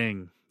good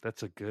thing.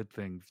 That's a good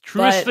thing.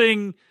 Truest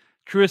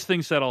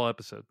thing said all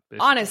episode.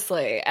 Basically.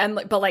 Honestly.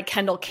 But like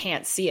Kendall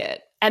can't see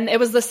it. And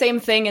it was the same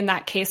thing in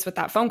that case with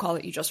that phone call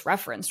that you just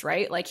referenced,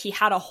 right? Like he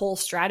had a whole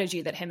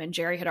strategy that him and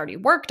Jerry had already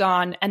worked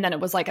on. And then it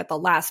was like at the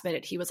last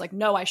minute, he was like,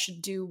 no, I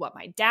should do what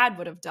my dad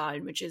would have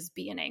done, which is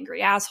be an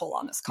angry asshole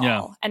on this call.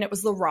 Yeah. And it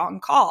was the wrong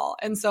call.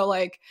 And so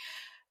like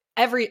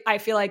I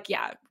feel like,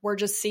 we're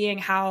just seeing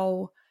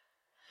how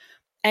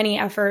any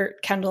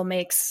effort Kendall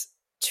makes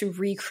to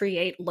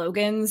recreate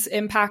Logan's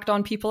impact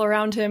on people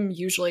around him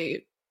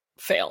usually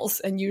fails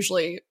and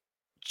usually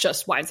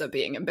just winds up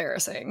being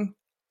embarrassing.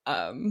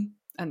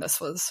 And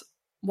this was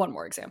one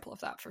more example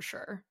of that for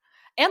sure.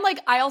 And like,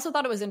 I also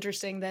thought it was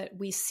interesting that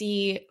we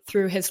see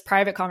through his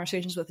private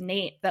conversations with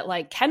Nate that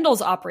like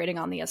Kendall's operating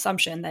on the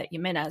assumption that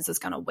Jimenez is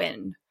going to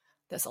win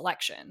this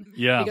election.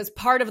 Yeah. Because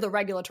part of the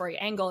regulatory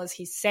angle is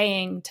he's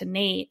saying to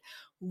Nate,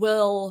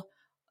 will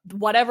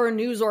whatever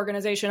news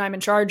organization I'm in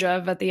charge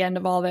of at the end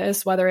of all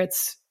this, whether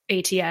it's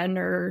ATN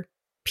or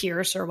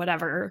Pierce or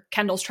whatever,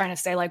 Kendall's trying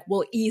to say like,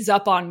 we'll ease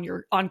up on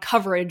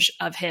coverage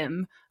of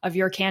him, of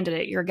your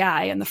candidate, your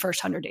guy in the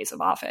first 100 days of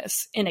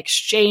office in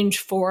exchange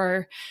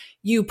for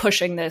you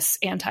pushing this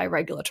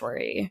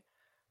anti-regulatory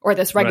or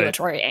this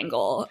regulatory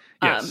angle,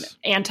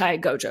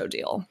 anti-Gojo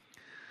deal.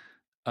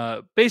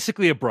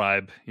 Basically a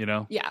bribe, you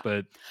know? Yeah.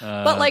 But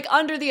like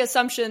under the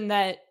assumption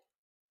that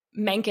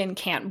Mencken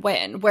can't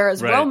win,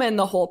 whereas Roman,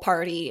 the whole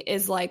party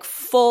is like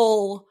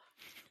full.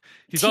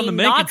 He's on the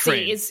Mencken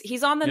train.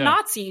 He's on the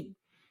Nazi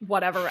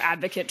whatever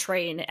advocate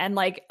train. And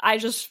like,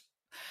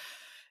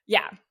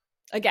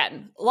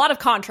 again, a lot of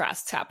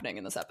contrasts happening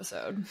in this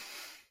episode.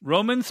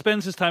 Roman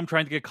spends his time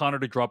trying to get Connor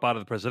to drop out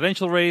of the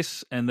presidential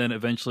race and then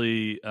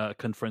eventually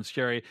confronts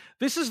Jerry.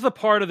 This is the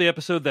part of the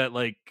episode that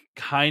like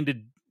kind of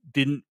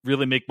didn't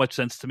really make much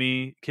sense to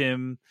me,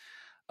 Kim.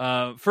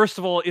 First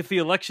of all, if the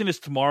election is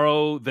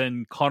tomorrow,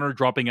 then Connor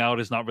dropping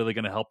out is not really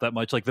going to help that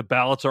much. Like the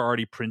ballots are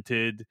already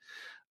printed.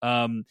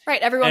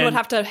 Everyone would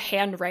have to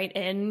handwrite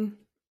in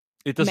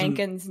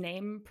Mencken's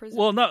name.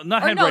 Well, not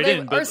handwrite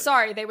in. Or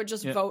sorry, they would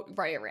just vote.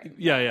 Right.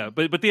 Yeah.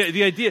 But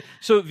the idea.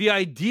 So the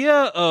idea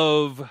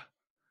of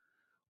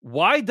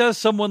why does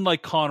someone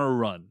like Connor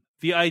run?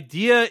 The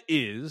idea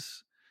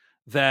is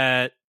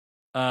that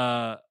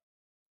I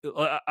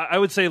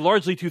would say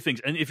largely two things.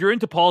 And if you're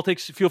into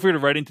politics, feel free to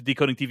write into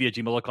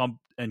decodingtv@gmail.com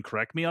and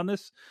correct me on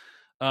this.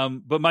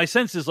 But my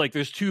sense is like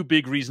there's two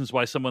big reasons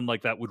why someone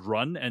like that would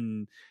run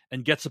and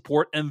get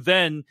support and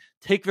then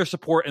take their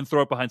support and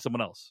throw it behind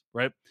someone else,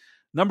 right?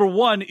 Number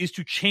one is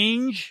to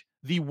change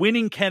the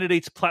winning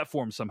candidate's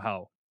platform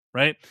somehow,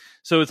 right?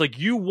 So it's like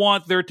you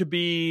want there to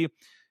be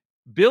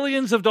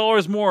billions of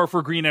dollars more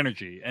for green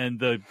energy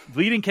and the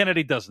leading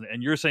candidate doesn't.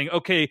 And you're saying,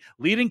 okay,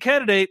 leading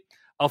candidate,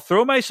 I'll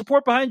throw my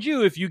support behind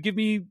you if you give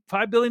me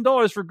 $5 billion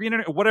for green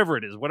energy, whatever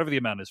it is, whatever the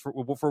amount is for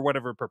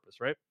whatever purpose,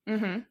 right?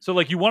 Mm-hmm. So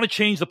like you want to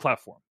change the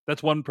platform.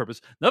 That's one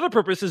purpose. Another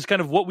purpose is kind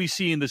of what we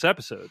see in this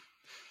episode,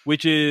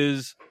 which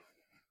is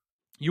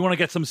you want to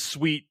get some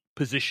sweet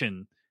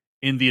position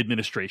in the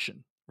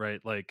administration,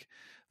 right? Like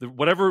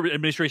whatever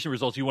administration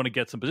results, you want to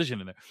get some position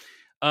in there.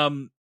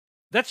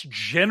 That's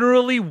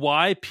generally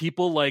why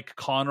people like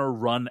Connor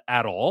run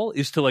at all,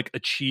 is to like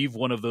achieve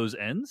one of those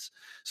ends.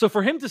 So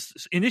for him to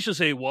initially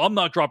say, well, I'm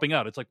not dropping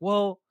out. It's like,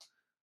 well,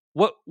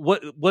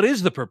 what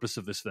is the purpose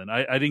of this then?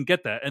 I didn't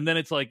get that. And then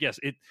it's like, yes,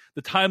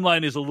 the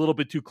timeline is a little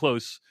bit too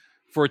close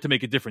for it to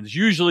make a difference.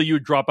 Usually you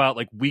would drop out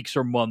like weeks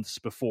or months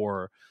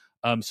before,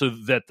 so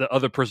that the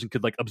other person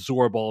could like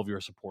absorb all of your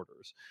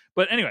supporters.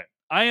 But anyway,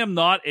 I am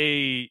not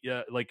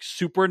like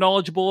super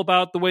knowledgeable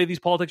about the way these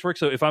politics work.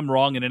 So if I'm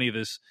wrong in any of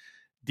this,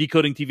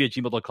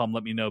 decodingtv@gmail.com,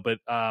 let me know. But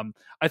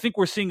I think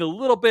we're seeing a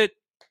little bit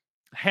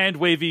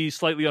hand-wavy,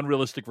 slightly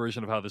unrealistic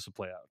version of how this would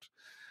play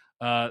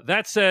out.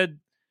 That said,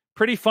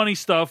 pretty funny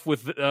stuff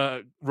with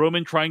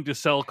Roman trying to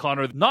sell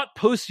Connor, not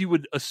posts you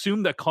would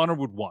assume that Connor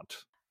would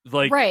want.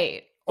 Like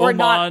right. Or Oman,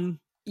 not,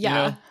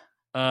 yeah. You know,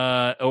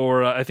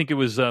 or I think it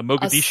was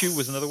Mogadishu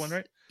was another one,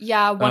 right?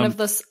 Yeah, one of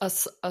the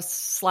a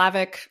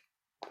Slavic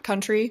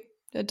country.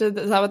 Is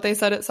that what they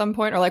said at some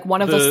point? Or like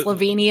one of the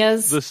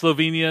Slovenias? The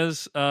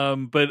Slovenias.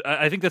 But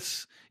I think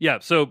that's, yeah.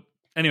 So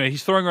anyway,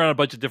 he's throwing around a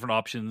bunch of different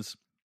options.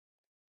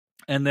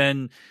 And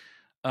then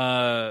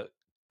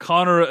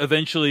Connor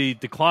eventually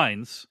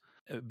declines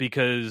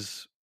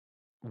because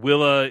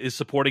Willa is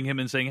supporting him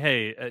and saying,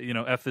 hey,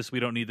 F this, we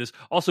don't need this.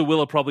 Also,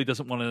 Willa probably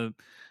doesn't want to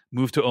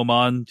move to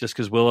Oman just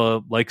because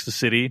Willa likes the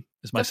city,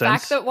 is my sense. The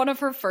fact that one of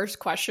her first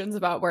questions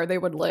about where they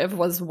would live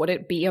was, would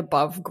it be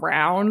above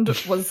ground,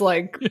 was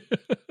like...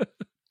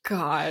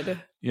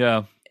 God.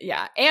 Yeah.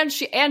 Yeah. And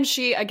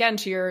she again,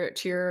 to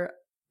your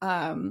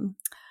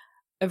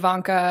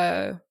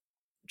Ivanka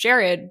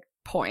Jared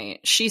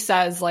point. She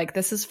says, like,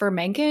 this is for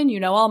Mencken. You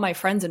know, all my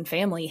friends and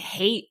family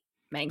hate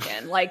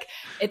Mencken. Like,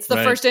 it's the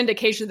Right. first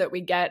indication that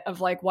we get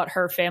of like what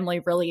her family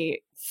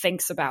really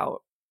thinks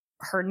about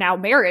her now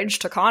marriage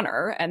to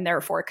Connor, and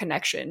therefore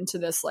connection to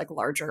this like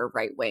larger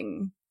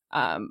right-wing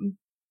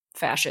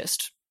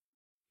fascist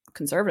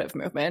conservative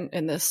movement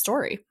in this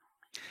story.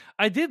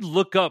 I did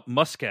look up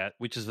Muscat,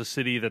 which is the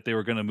city that they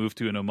were going to move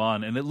to in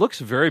Oman, and it looks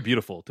very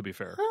beautiful, to be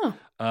fair.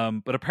 Huh.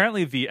 But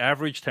apparently the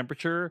average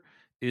temperature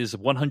is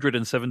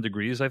 107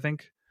 degrees, I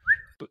think.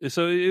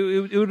 So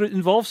it would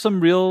involve some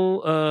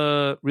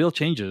real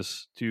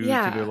changes to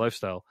their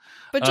lifestyle.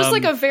 But just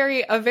like a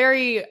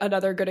very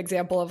another good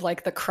example of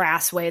like the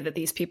crass way that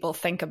these people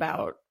think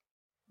about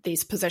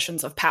these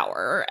positions of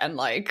power. And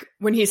like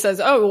when he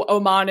says, oh,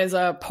 Oman is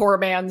a poor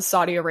man's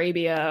Saudi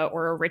Arabia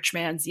or a rich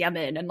man's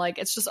Yemen. And like,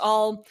 it's just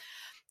all,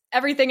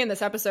 everything in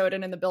this episode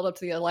and in the build up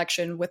to the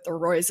election with the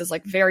Roys is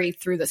like very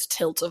through this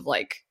tilt of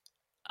like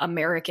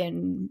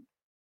American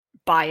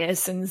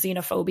bias and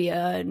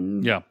xenophobia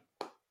and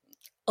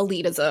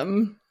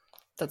elitism.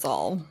 That's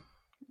all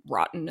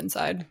rotten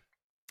inside.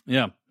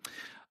 Yeah.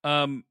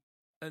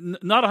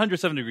 Not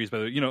 107 degrees, by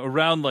the way,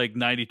 around like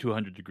 90 to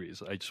 100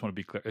 degrees. I just want to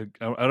be clear.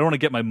 I don't want to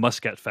get my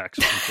Muscat facts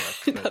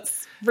incorrect.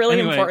 That's really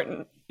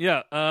important.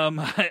 Yeah,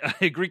 I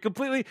agree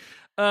completely.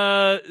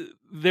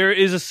 There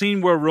is a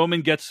scene where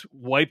Roman gets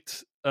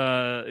wiped,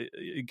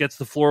 gets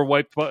the floor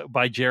wiped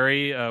by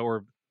Jerry,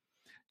 or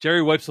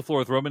Jerry wipes the floor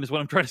with Roman is what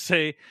I'm trying to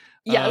say.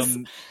 Yes.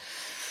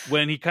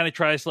 When he kind of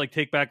tries to like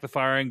take back the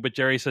firing, but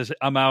Jerry says,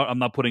 I'm out. I'm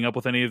not putting up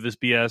with any of this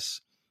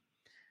BS.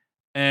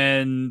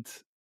 And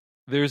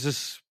there's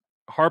this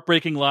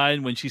heartbreaking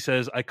line when she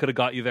says, I could have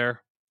got you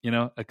there.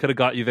 I could have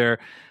got you there.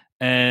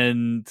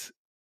 And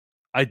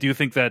I do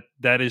think that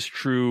that is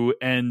true.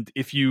 And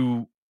if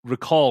you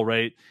recall,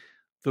 right,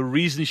 the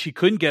reason she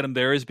couldn't get him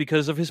there is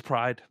because of his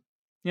pride,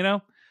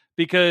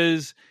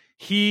 because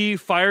he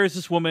fires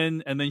this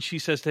woman and then she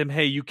says to him,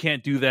 hey, you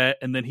can't do that.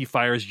 And then he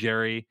fires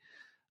Jerry.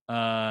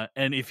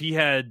 And if he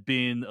had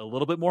been a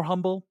little bit more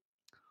humble,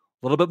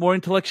 a little bit more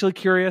intellectually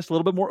curious, a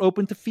little bit more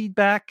open to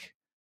feedback,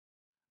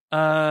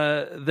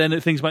 then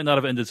things might not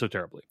have ended so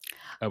terribly.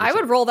 I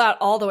would roll that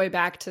all the way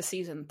back to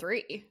season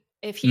 3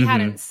 if he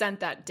hadn't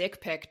sent that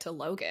dick pic to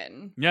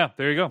Logan. Yeah,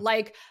 there you go.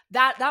 Like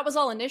that was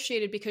all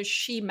initiated because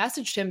she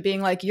messaged him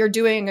being like, you're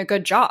doing a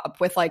good job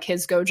with like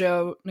his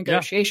Gojo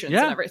negotiations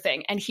and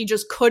everything. And he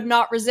just could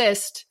not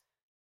resist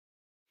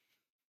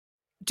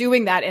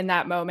doing that in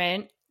that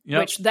moment,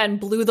 which then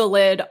blew the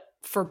lid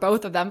for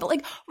both of them. But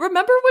like,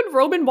 remember when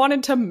Roman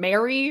wanted to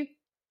marry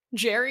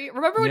Jerry?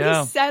 Remember when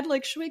he said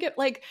like, should we get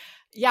like,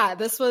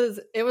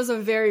 it was a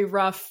very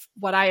rough,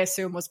 what I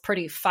assume was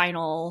pretty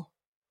final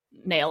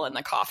nail in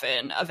the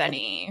coffin of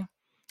any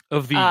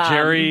of the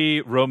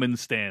Jerry Roman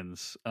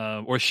stands,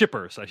 or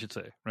shippers, I should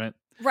say, right?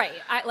 Right.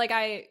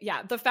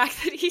 The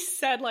fact that he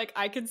said like,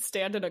 I can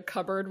stand in a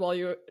cupboard while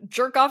you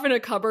jerk off in a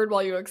cupboard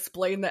while you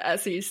explain the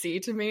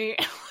SEC to me.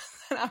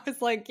 And I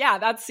was like, yeah,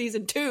 that's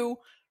season 2,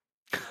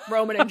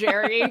 Roman and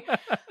Jerry.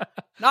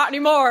 Not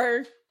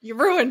anymore. You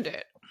ruined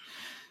it.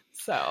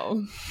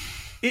 So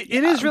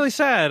it is really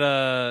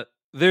sad.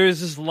 There's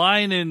this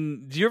line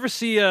in. Do you ever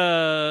see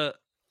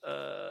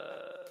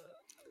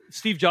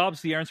Steve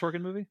Jobs, the Aaron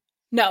Sorkin movie?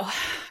 No,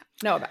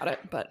 know about it,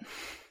 but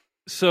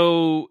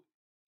so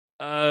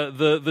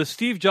the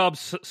Steve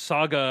Jobs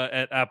saga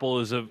at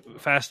Apple is a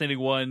fascinating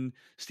one.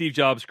 Steve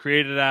Jobs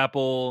created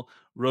Apple,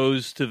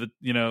 rose to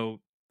the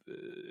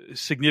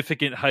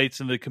significant heights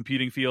in the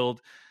computing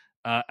field.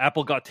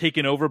 Apple got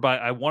taken over by,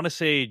 I want to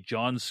say,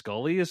 John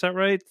Scully. Is that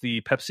right?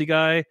 The Pepsi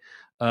guy.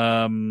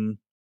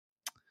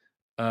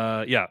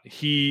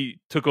 He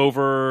took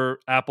over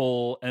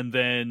Apple and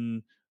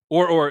then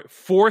or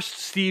forced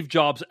Steve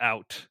Jobs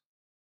out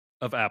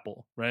of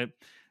Apple, right?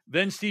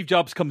 Then Steve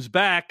Jobs comes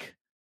back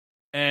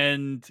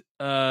and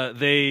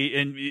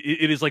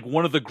it is like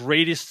one of the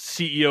greatest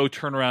CEO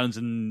turnarounds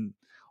in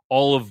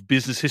all of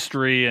business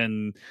history,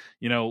 and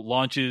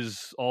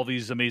launches all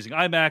these amazing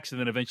iMacs and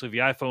then eventually the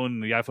iPhone,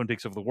 and the iPhone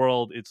takes over the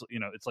world. It's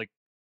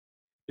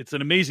it's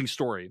an amazing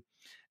story.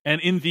 And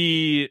in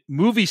the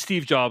movie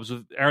Steve Jobs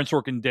with Aaron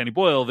Sorkin and Danny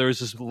Boyle, there's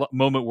this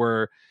moment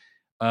where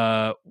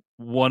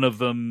one of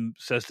them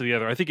says to the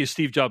other, I think it's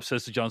Steve Jobs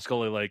says to John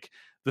Scully, like,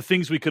 the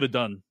things we could have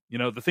done,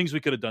 the things we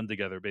could have done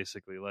together,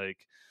 basically. Like,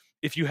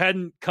 if you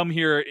hadn't come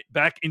here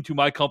back into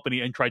my company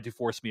and tried to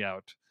force me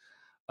out.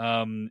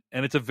 And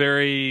it's a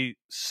very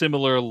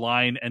similar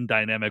line and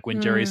dynamic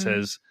when Jerry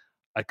says,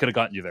 I could have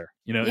gotten you there.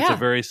 It's a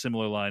very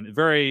similar line.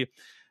 Very,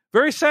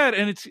 very sad.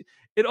 And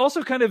it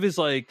also kind of is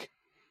like,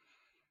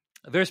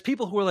 there's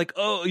people who are like,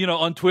 oh,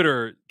 on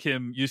Twitter,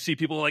 Kim, you see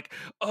people like,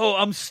 oh,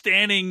 I'm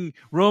standing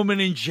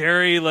Roman and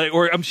Jerry, like,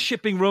 or I'm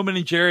shipping Roman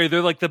and Jerry.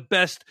 They're like the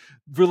best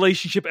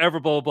relationship ever,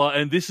 blah, blah, blah.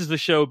 And this is the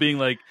show being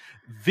like,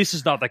 this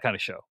is not that kind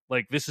of show.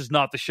 Like, this is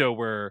not the show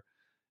where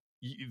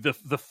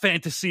the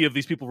fantasy of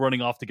these people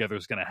running off together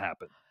is going to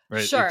happen.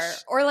 Right. Sure.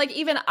 Or like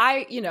even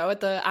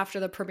after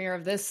the premiere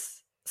of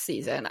this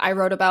season, I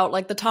wrote about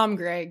like the Tom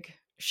Greg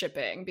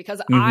shipping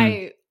because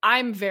I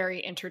I'm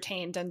very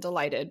entertained and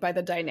delighted by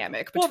the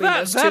dynamic between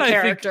those two I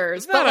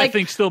characters. Think, that but like, I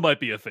think still might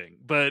be a thing.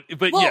 But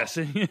well, yes.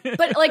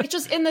 But like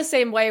just in the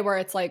same way where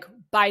it's like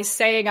by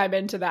saying I'm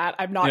into that,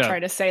 I'm not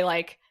trying to say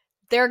like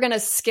they're gonna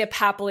skip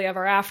happily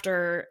ever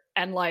after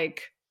and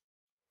like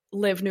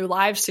live new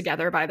lives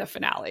together by the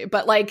finale.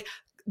 But like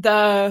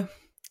the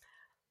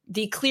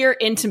clear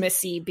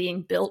intimacy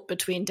being built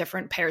between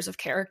different pairs of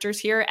characters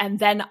here and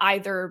then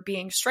either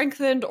being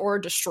strengthened or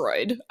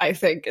destroyed, I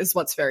think is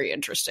what's very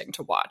interesting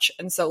to watch.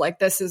 And so like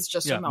this is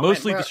just a moment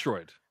mostly where,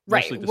 destroyed.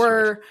 Right. Mostly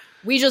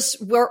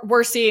destroyed.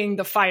 We're seeing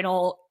the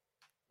final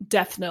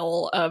death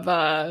knell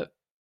of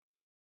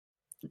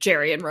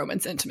Jerry and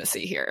Roman's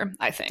intimacy here,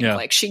 I think. Yeah.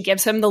 Like she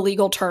gives him the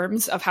legal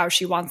terms of how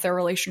she wants their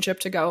relationship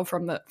to go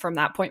from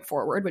that point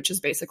forward, which is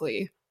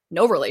basically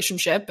no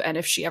relationship. And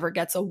if she ever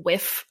gets a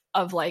whiff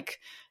of like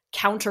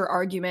counter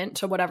argument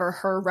to whatever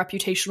her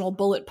reputational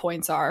bullet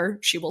points are,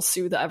 she will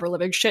sue the ever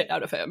living shit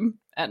out of him.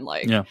 And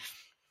like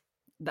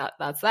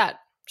that's that.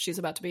 She's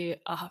about to be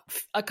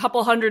a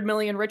couple $100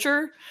 million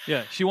richer.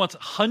 Yeah, she wants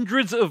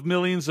hundreds of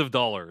millions of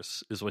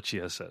dollars, is what she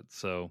has said.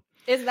 So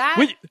is that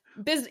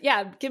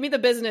give me the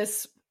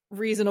business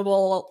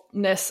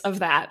reasonableness of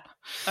that.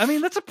 I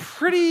mean, that's a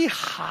pretty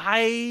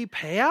high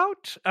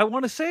payout. I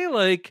want to say,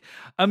 like,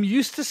 I'm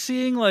used to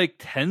seeing like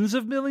tens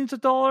of millions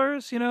of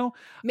dollars, you know?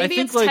 Maybe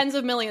it's like, tens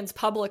of millions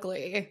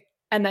publicly,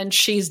 and then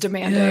she's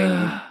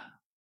demanding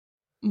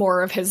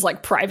more of his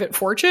like private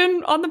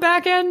fortune on the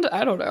back end.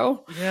 I don't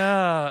know.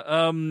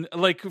 Yeah.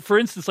 Like for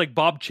instance, like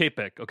Bob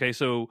Chapek. Okay.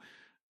 So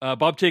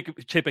Bob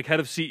Chapek, head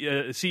of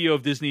CEO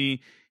of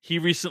Disney, he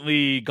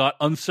recently got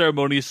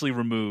unceremoniously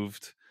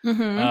removed.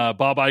 Mm-hmm.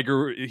 Bob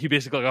Iger, he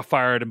basically got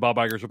fired, and Bob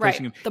Iger's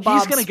replacing him.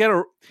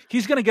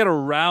 He's gonna get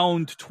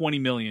around $20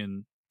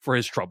 million for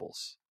his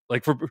troubles,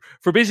 like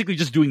for basically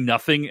just doing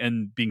nothing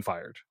and being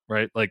fired,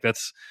 right? Like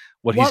that's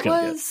what he's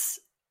gonna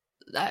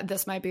get.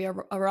 This might be a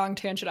wrong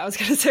tangent. I was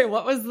gonna say,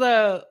 what was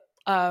the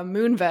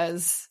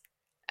Moonves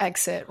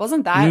exit?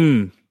 Wasn't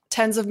that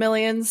tens of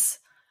millions?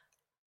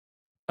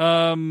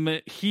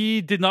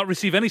 He did not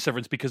receive any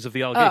severance because of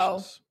the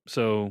allegations.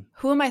 So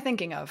who am I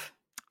thinking of?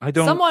 I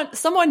don't.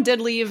 Someone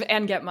did leave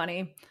and get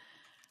money.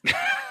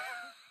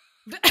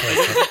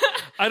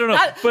 I don't know,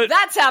 but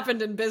that's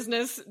happened in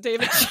business,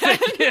 David Chen.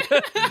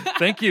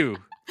 Thank you.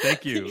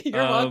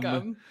 You're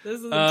welcome. This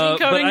is a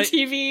Decoding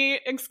TV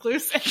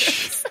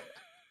exclusive.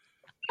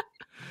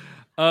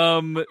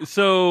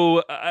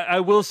 So I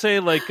will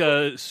say, like,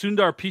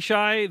 Sundar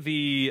Pichai,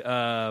 the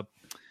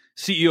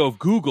CEO of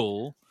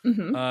Google,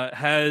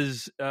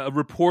 has a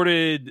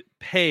reported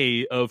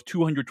pay of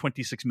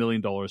 $226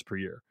 million per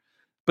year.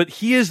 But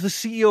he is the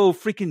CEO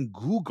of freaking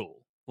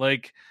Google.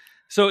 Like,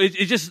 so it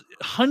just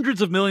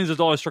hundreds of millions of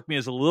dollars struck me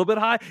as a little bit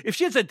high. If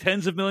she had said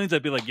tens of millions,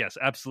 I'd be like, yes,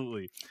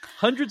 absolutely.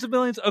 Hundreds of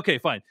millions? Okay,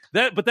 fine.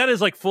 But that is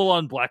like full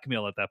on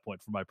blackmail at that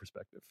point from my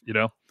perspective, you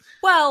know?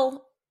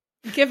 Well,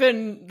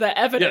 given the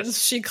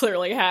evidence she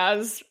clearly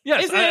has.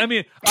 Yes, I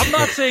mean, I'm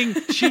not saying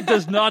she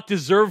does not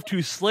deserve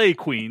to slay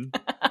Queen.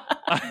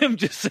 I'm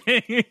just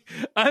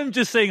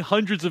saying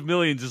hundreds of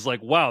millions is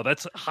like, wow,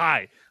 that's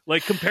high.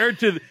 Like compared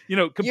to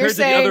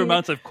the other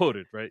amounts I've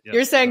quoted, right? Yeah,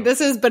 you're saying this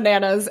is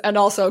bananas and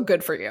also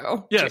good for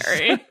you, yes.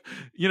 Jerry.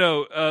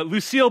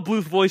 Lucille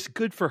Bluth voice,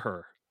 good for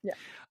her.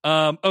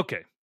 Yeah.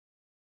 Okay.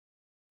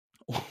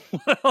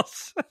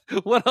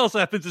 What else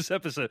happens this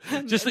episode?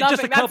 Just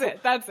a couple.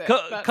 That's it.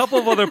 Couple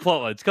of other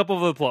plot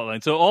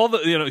lines. So all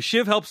the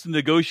Shiv helps to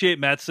negotiate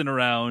Matsson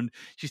around.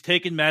 She's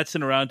taking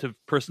Matsson around to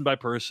person by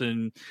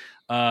person,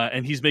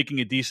 and he's making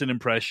a decent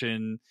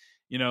impression.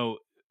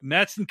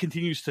 Matsson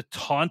continues to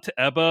taunt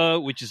Ebba,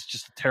 which is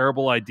just a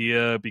terrible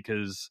idea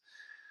because,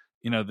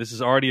 this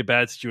is already a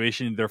bad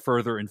situation. They're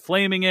further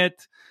inflaming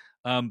it.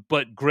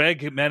 But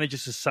Greg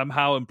manages to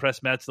somehow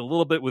impress Matsson a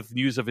little bit with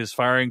news of his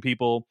firing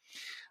people.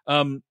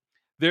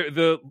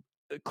 The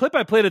clip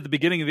I played at the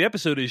beginning of the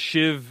episode is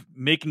Shiv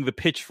making the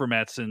pitch for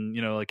Matsson,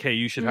 like, hey,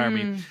 you should hire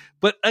me.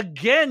 But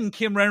again,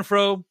 Kim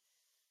Renfro,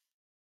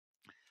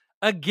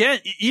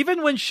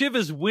 even when Shiv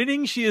is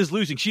winning, she is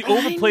losing. She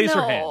overplays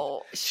her hand.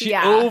 She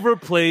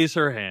overplays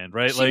her hand,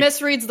 right? She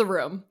misreads the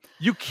room.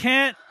 You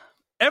can't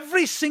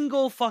every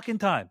single fucking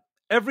time.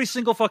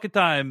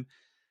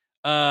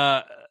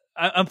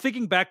 I'm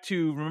thinking back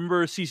to,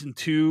 remember season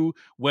 2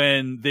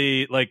 when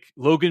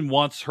Logan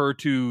wants her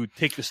to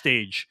take the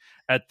stage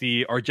at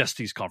the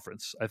Argestes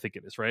conference, I think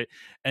it is, right?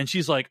 And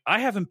she's like,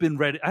 I haven't been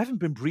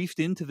briefed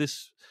into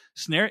this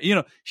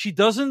scenario. She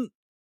doesn't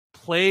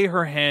play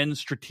her hand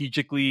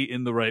strategically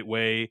in the right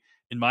way,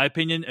 in my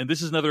opinion. And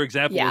this is another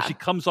example where she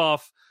comes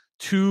off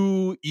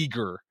too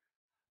eager.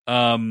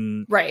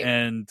 Right.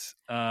 And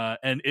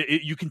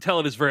you can tell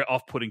it is very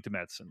off-putting to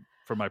Matsson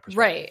from my perspective.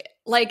 Right.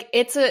 Like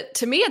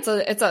to me it's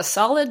a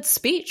solid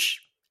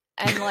speech.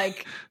 And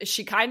like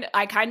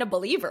I kind of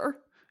believe her.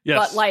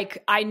 Yes. But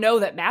I know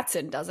that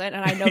Matsson doesn't,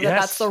 and I know that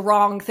that's the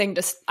wrong thing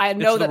to that's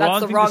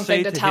the wrong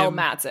thing to tell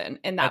Matsson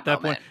in that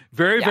moment. Point.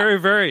 Very, very,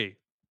 very.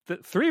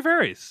 Three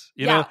varies.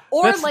 You know?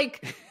 Or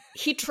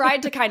he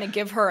tried to kind of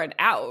give her an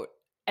out.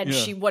 and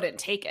she wouldn't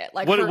take it.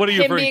 Like what are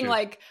you him referring being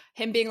to?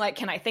 him being like,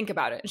 can I think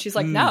about it? And she's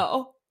like,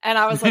 no. And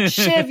I was like,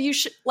 Shiv, you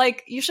should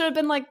have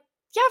been like,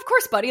 yeah, of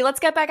course, buddy. Let's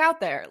get back out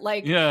there.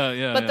 Like,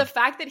 But the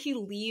fact that he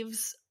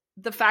leaves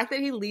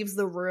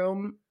the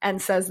room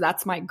and says,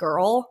 that's my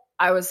girl,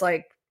 I was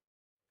like,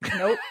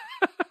 nope.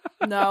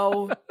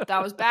 No,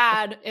 that was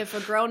bad. If a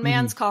grown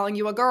man's calling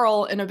you a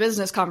girl in a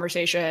business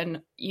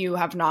conversation, you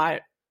have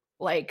not,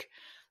 like,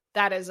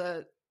 that is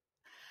a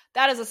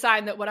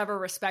sign that whatever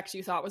respect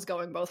you thought was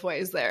going both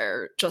ways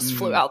there just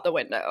flew out the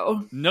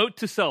window. Note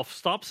to self,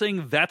 stop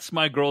saying that's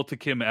my girl to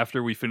Kim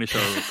after we finish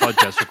our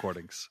podcast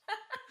recordings.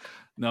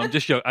 No, I'm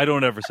just joking. I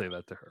don't ever say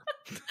that to her.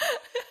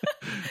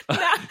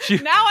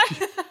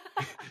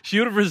 She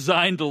would have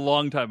resigned a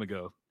long time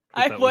ago.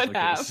 I would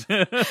have.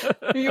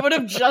 You would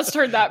have just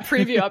heard that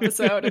preview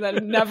episode and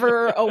then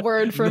never a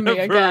word from me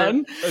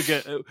again.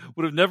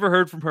 Would have never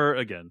heard from her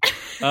again.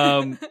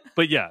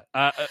 But yeah,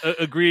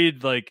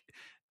 agreed. Like,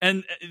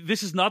 and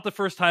this is not the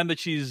first time that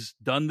she's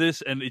done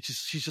this, and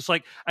she's just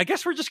like, I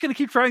guess we're just going to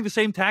keep trying the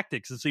same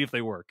tactics and see if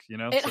they work. You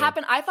know, it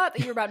happened. I thought that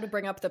you were about to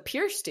bring up the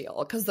Pierce deal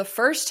because the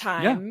first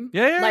time,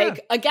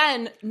 like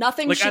again,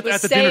 nothing like she at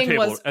was the saying dinner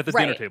table, was at the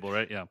dinner table,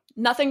 right? Yeah,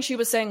 nothing she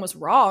was saying was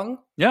wrong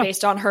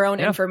based on her own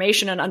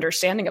information and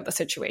understanding of the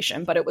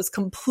situation, but it was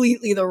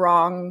completely the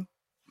wrong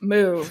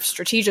move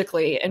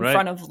strategically in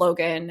front of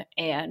Logan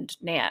and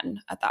Nan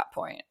at that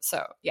point.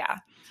 So yeah,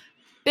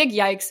 big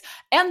yikes.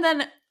 And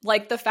then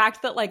like the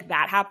fact that like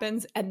that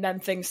happens and then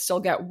things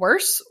still get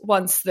worse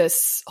once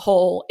this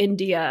whole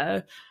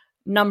India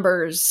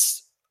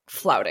numbers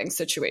flouting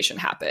situation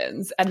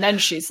happens. And then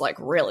she's like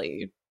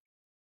really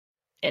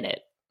in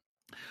it.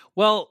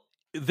 Well,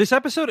 this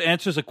episode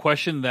answers a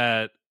question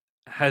that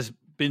has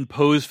been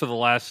posed for the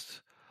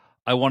last,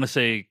 I want to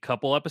say,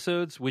 couple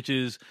episodes, which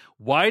is,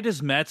 why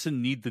does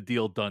Matsson need the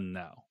deal done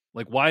now?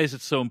 Like, why is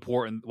it so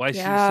important? Why is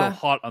he so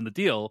hot on the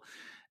deal?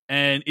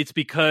 And it's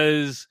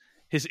because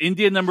his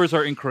India numbers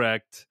are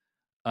incorrect.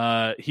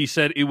 He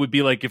said it would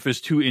be like if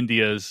there's two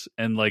Indias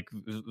and like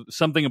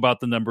something about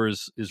the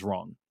numbers is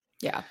wrong.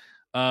 Yeah.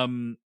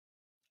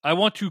 I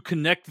want to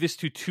connect this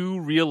to two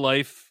real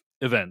life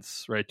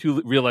events, right?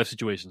 Two real life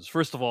situations.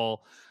 First of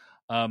all,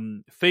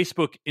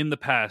 Facebook in the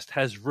past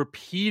has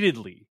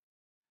repeatedly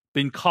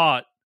been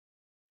caught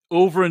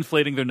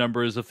overinflating their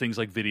numbers of things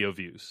like video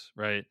views,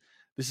 right?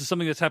 This is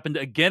something that's happened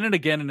again and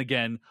again and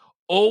again,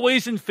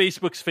 always in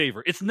Facebook's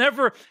favor. It's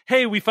never,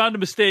 hey, we found a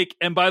mistake,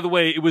 and by the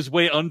way, it was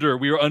way under.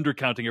 We were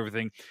undercounting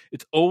everything.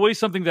 It's always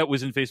something that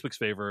was in Facebook's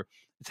favor.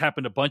 It's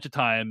happened a bunch of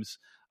times.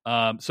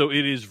 So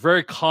it is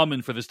very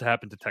common for this to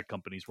happen to tech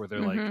companies where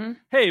they're like,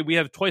 hey, we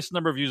have twice the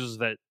number of users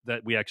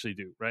that we actually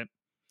do, right?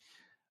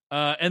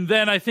 And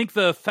then I think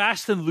the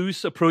fast and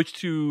loose approach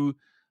to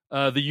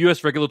the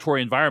U.S.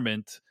 regulatory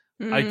environment,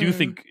 I do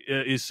think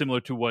is similar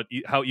to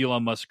how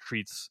Elon Musk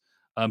treats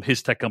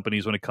his tech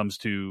companies when it comes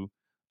to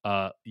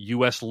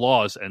U.S.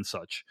 laws and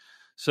such.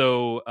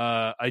 So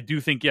I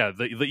do think,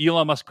 the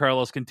Elon Musk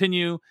parallels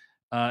continue,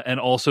 and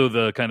also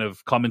the kind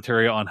of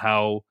commentary on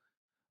how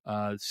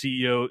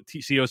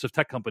CEOs of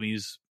tech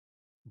companies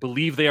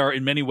believe they are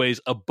in many ways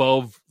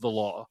above the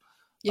law.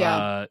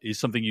 Is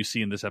something you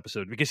see in this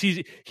episode, because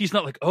he's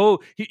not like,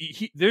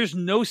 he there's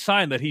no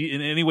sign that he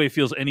in any way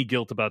feels any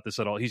guilt about this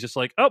at all. He's just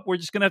like, we're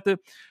gonna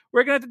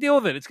have to deal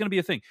with it. It's gonna be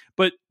a thing.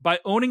 But by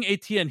owning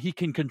ATN, he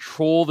can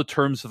control the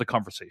terms of the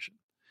conversation.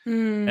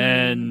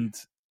 And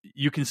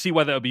you can see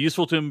why that would be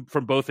useful to him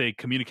from both a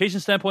communication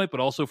standpoint, but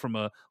also from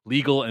a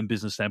legal and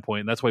business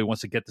standpoint. And that's why he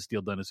wants to get this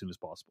deal done as soon as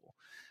possible.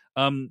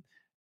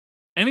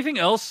 Anything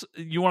else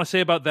you want to say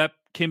about that,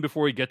 Kim,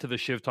 before we get to the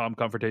Shiv Tom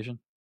confrontation?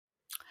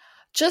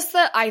 Just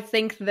that I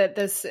think that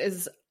this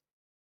is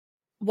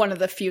one of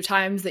the few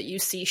times that you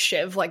see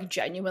Shiv like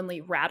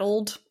genuinely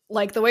rattled.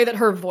 Like the way that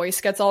her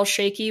voice gets all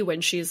shaky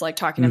when she's like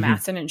talking to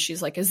Matsson and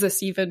she's like, is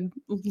this even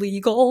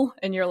legal?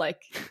 And you're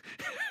like,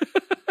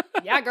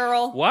 yeah,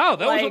 girl. Wow,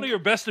 that was one of your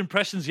best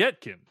impressions yet,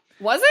 Kim.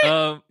 Was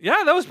it?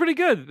 Yeah, that was pretty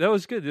good. That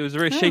was good. It was a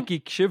very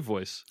shaky Shiv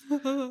voice.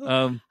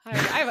 I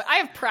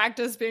have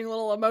practiced being a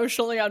little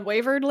emotionally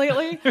unwavered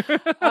lately.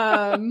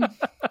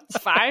 It's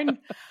fine.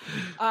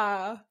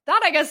 That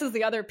I guess is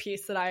the other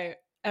piece that I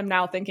am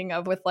now thinking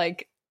of with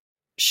like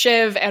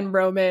Shiv and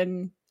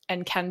Roman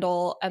and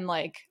Kendall and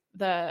like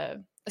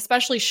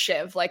especially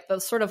Shiv, like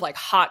those sort of like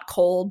hot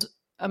cold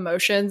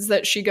emotions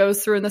that she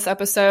goes through in this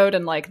episode,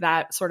 and like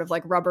that sort of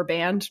like rubber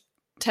band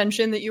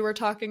tension that you were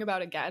talking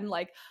about again,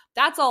 like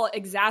that's all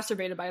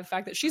exacerbated by the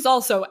fact that she's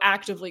also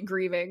actively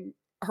grieving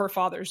her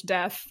father's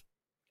death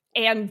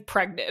and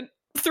pregnant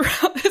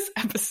throughout this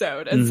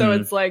episode. And so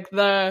it's like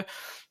the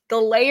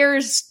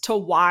layers to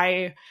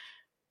why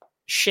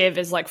Shiv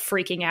is like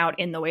freaking out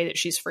in the way that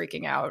she's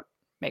freaking out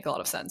make a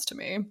lot of sense to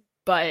me.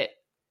 But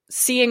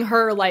seeing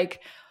her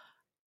like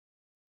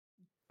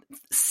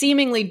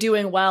seemingly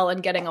doing well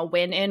and getting a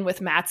win in with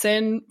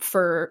Matsson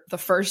for the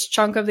first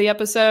chunk of the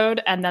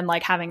episode, and then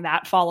like having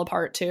that fall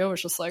apart too,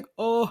 was just like,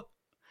 oh,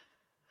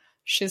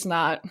 she's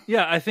not.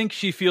 Yeah, I think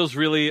she feels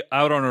really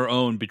out on her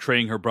own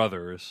betraying her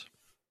brothers.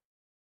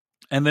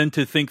 And then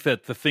to think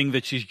that the thing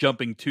that she's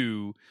jumping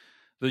to,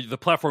 the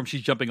platform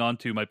she's jumping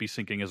onto might be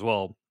sinking as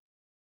well,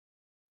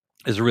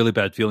 is a really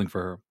bad feeling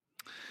for her.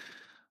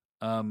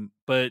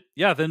 But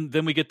yeah,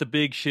 then we get the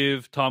big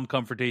Shiv Tom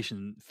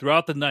confrontation.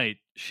 Throughout the night,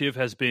 Shiv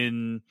has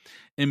been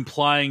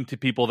implying to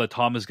people that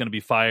Tom is going to be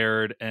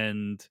fired,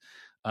 and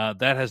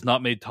that has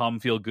not made Tom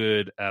feel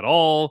good at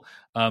all.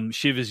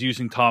 Shiv is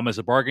using Tom as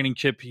a bargaining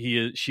chip.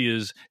 She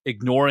is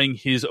ignoring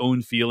his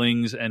own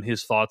feelings and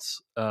his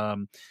thoughts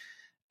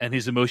and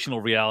his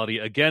emotional reality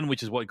again,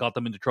 which is what got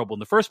them into trouble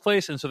in the first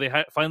place. And so they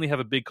finally have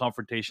a big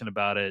confrontation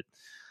about it.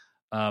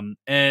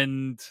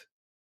 And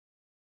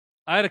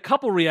I had a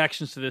couple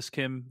reactions to this,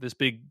 Kim. This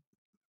big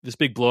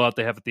blowout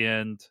they have at the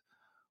end.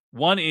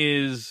 One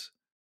is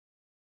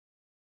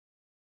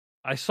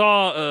I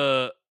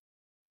saw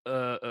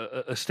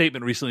a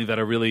statement recently that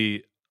I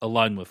really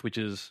align with, which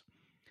is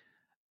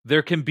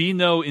there can be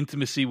no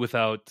intimacy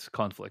without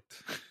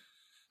conflict.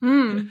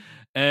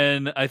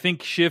 And I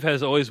think Shiv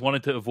has always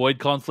wanted to avoid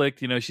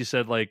conflict. You know, she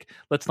said, like,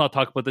 let's not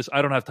talk about this.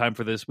 I don't have time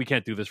for this. We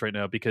can't do this right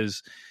now,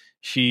 because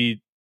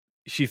she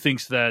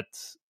thinks that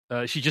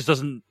she just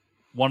doesn't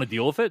want to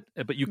deal with it.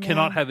 But you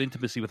cannot have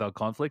intimacy without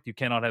conflict. You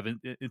cannot have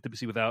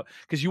intimacy without,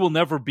 because you will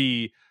never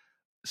be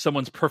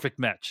someone's perfect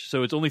match.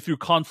 So it's only through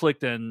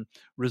conflict and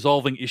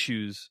resolving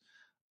issues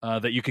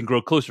that you can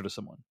grow closer to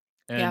someone.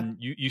 And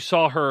you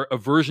saw her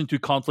aversion to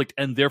conflict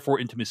and therefore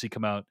intimacy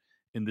come out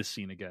in this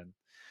scene again.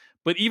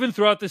 But even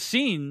throughout this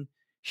scene,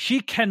 she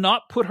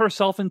cannot put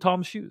herself in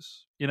Tom's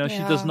shoes. You know, she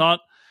does not.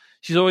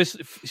 She's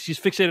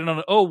fixated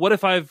on, oh, what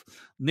if I've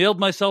nailed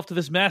myself to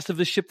this mast of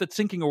this ship that's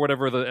sinking, or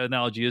whatever the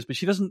analogy is. But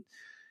she doesn't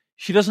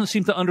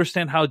seem to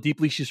understand how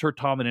deeply she's hurt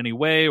Tom in any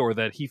way, or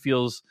that he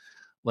feels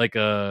like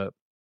a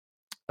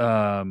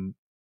pawn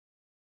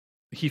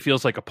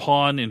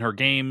in her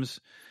games.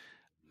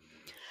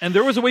 And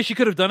there was a way she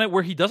could have done it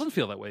where he doesn't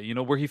feel that way, you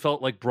know, where he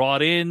felt like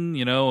brought in,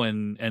 you know,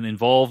 and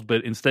involved,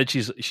 but instead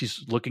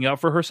she's looking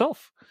out for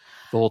herself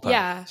the whole time.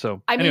 Yeah.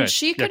 So I mean,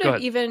 she could have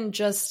even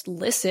just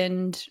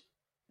listened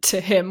to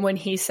him when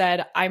he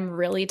said, I'm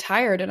really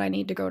tired and I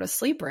need to go to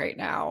sleep right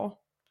now.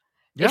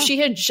 Yeah. If she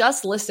had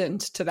just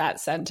listened to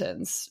that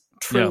sentence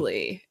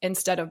truly,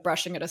 instead of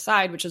brushing it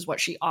aside, which is what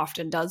she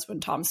often does when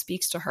Tom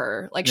speaks to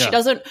her. Like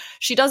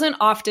she doesn't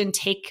often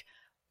take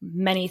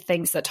many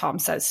things that Tom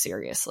says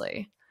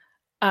seriously.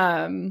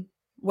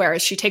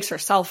 Whereas she takes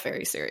herself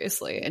very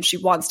seriously, and she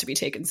wants to be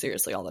taken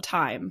seriously all the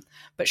time,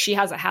 but she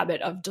has a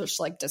habit of just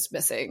like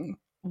dismissing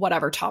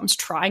whatever Tom's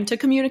trying to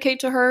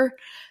communicate to her.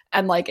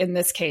 And like in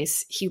this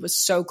case, he was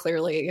so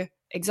clearly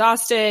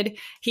exhausted.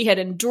 He had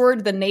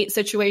endured the Nate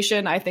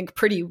situation, I think,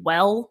 pretty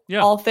well,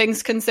 all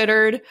things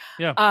considered.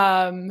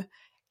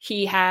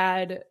 He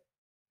had,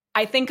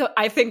 I think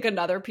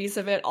another piece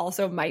of it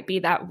also might be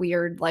that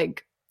weird,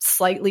 like,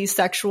 slightly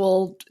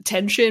sexual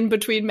tension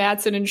between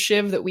Matsson and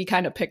Shiv that we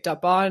kind of picked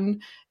up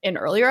on in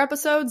earlier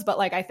episodes. But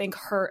like, I think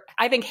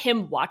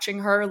him watching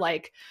her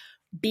like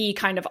be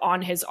kind of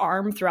on his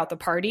arm throughout the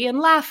party and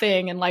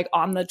laughing and like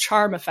on the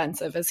charm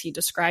offensive, as he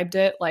described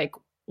it, like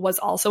was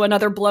also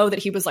another blow that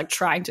he was like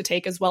trying to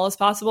take as well as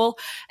possible.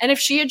 And if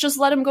she had just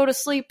let him go to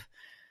sleep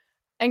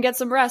and get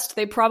some rest,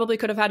 they probably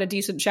could have had a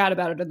decent chat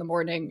about it in the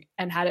morning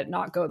and had it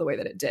not go the way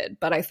that it did.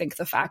 But I think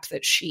the fact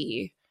that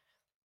she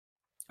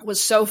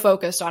was so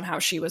focused on how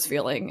she was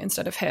feeling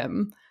instead of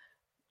him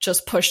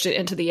just pushed it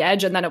into the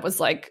edge. And then it was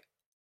like,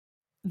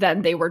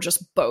 then they were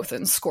just both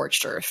in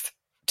scorched earth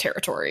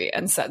territory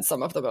and said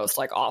some of the most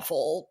like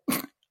awful,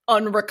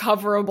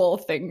 unrecoverable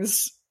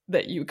things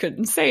that you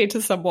could say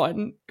to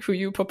someone who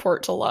you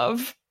purport to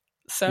love.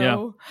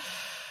 So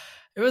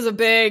it was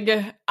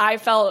I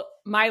felt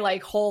my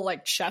like whole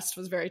like chest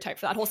was very tight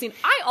for that whole scene.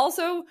 I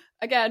also,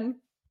 again,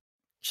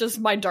 just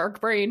my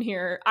dark brain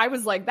here, I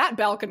was like, that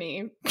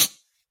balcony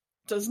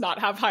does not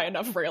have high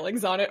enough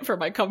railings on it for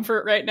my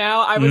comfort right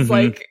now. I was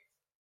like,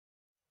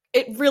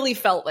 it really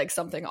felt like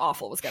something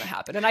awful was going to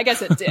happen. And I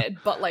guess it did,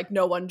 but like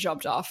no one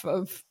jumped off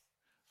of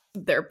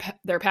their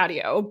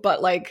patio.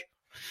 But like,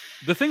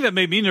 the thing that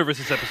made me nervous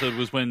this episode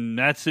was when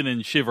Matsson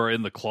and Shiv are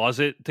in the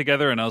closet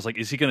together, and I was like,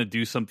 is he going to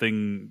do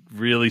something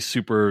really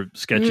super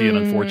sketchy and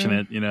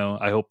unfortunate? You know,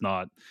 I hope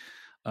not.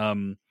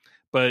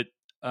 But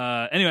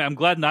anyway, I'm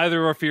glad neither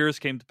of our fears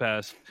came to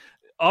pass.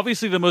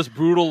 Obviously, the most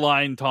brutal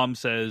line Tom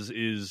says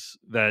is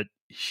that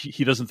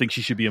he doesn't think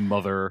she should be a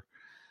mother.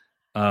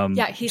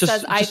 He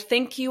says, I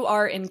think you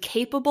are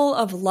incapable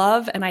of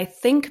love, and I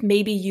think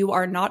maybe you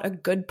are not a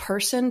good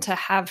person to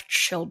have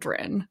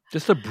children.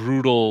 Just a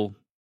brutal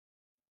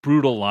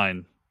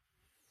line.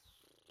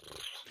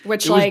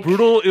 Which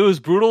it was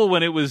brutal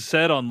when it was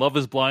said on Love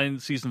is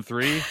Blind season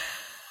 3.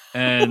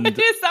 And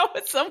is that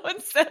what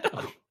someone said?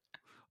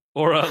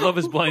 Or Love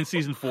is Blind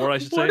season 4, I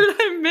should say. What did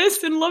I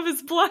miss in Love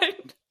is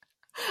Blind?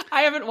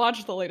 I haven't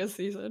watched the latest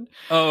season.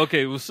 Oh,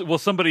 okay. Well,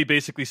 somebody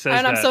basically says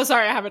and that. I'm so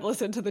sorry I haven't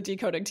listened to the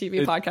Decoding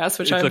TV podcast,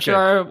 which I'm sure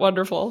are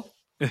wonderful.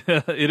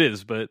 It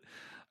is, but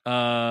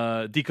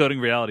Decoding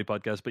Reality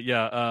podcast. But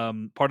yeah,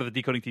 part of the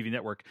Decoding TV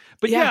network.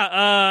 But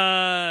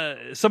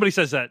somebody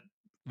says that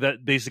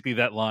that basically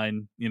that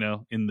line,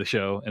 in the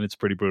show, and it's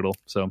pretty brutal.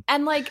 So,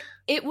 and like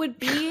it would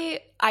be,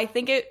 I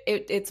think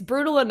it's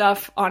brutal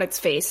enough on its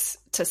face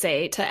to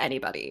say to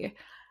anybody.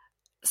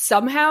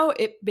 Somehow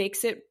it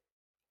makes it,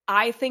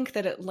 I think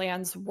that it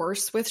lands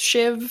worse with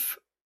Shiv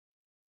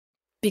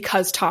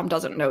because Tom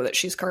doesn't know that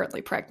she's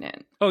currently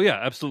pregnant. Oh yeah,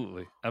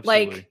 absolutely.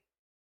 Like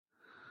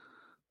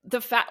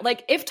the fact,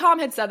 like if Tom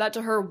had said that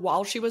to her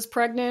while she was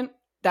pregnant,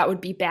 that would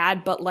be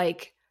bad. But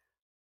like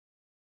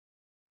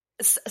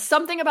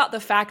something about the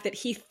fact that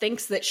he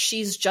thinks that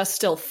she's just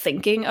still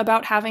thinking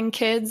about having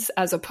kids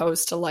as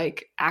opposed to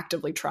like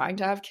actively trying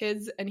to have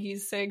kids, and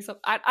he's saying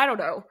something. I don't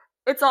know.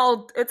 It's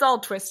all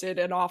twisted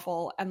and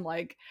awful, and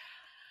like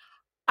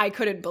I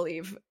couldn't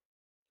believe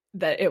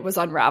that it was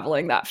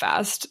unraveling that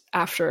fast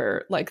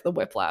after like the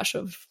whiplash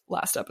of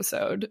last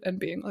episode and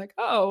being like,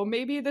 oh,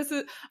 maybe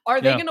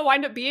are they going to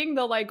wind up being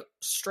the like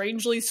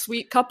strangely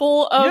sweet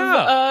couple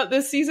of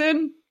this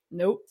season?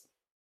 Nope.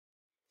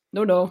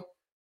 No.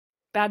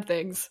 Bad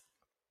things.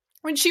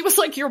 When she was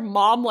like, your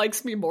mom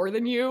likes me more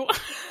than you.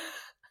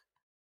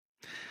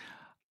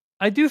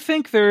 I do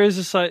think there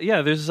is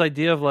there's this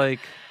idea of like,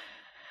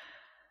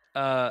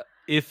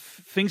 if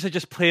things had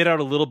just played out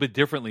a little bit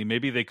differently,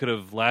 maybe they could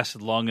have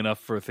lasted long enough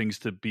for things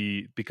to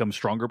become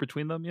stronger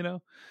between them,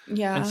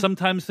 Yeah. And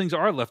sometimes things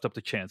are left up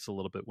to chance a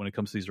little bit when it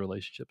comes to these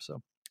relationships.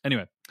 So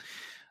anyway,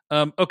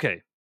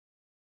 okay.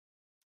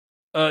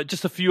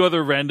 Just a few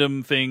other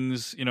random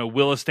things.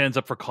 Willa stands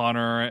up for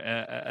Connor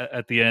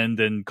at the end,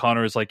 and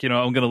Connor is like, I'm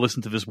going to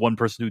listen to this one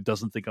person who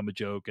doesn't think I'm a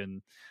joke,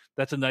 and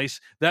that's and I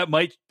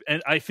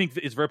think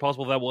it's very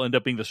possible that will end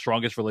up being the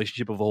strongest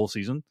relationship of the whole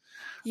season.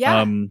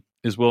 Yeah.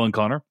 Is Will and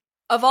Connor.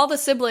 Of all the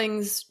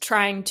siblings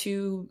trying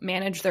to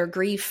manage their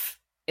grief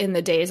in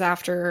the days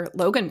after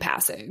Logan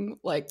passing,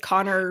 like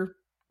Connor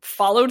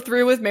followed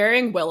through with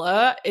marrying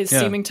Willa, is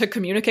seeming to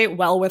communicate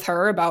well with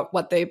her about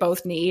what they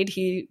both need.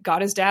 He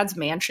got his dad's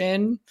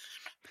mansion.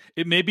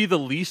 It may be the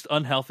least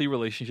unhealthy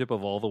relationship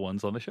of all the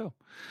ones on the show.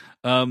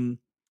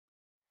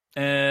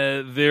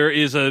 There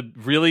is a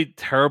really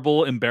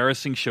terrible,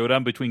 embarrassing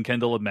showdown between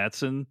Kendall and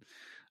Mattson.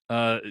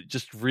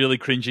 Just really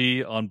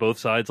cringy on both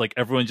sides. Like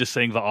everyone just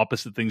saying the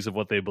opposite things of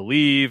what they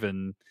believe,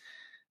 and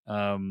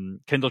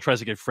Kendall tries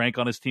to get Frank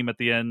on his team at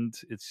the end.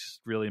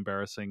 It's really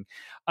embarrassing.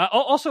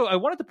 Also, I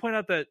wanted to point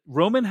out that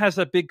Roman has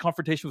that big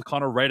confrontation with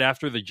Connor right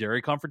after the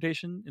Jerry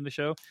confrontation in the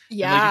show.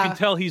 Yeah, and, like, you can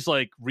tell he's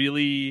like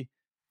really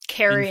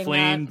carrying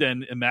inflamed that.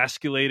 And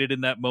emasculated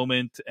in that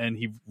moment, and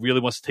he really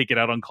wants to take it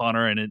out on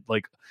Connor, and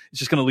it's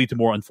just going to lead to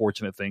more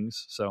unfortunate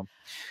things. So,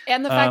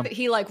 and the fact that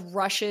he like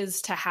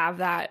rushes to have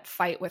that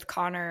fight with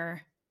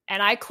Connor,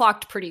 and I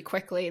clocked pretty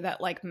quickly that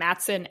like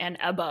Mattson and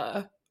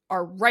Ebba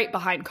are right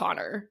behind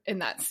Connor in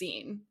that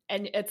scene,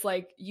 and it's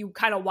like you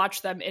kind of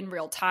watch them in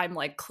real time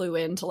like clue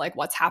into like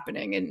what's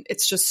happening, and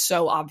it's just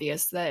so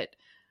obvious that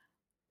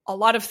a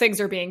lot of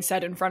things are being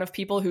said in front of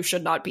people who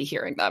should not be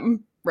hearing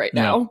them right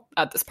now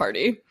at this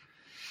party.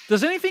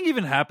 Does anything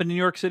even happen in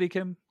New York City,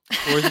 Kim?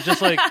 Or is it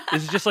just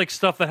like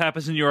stuff that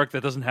happens in New York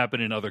that doesn't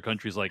happen in other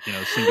countries like,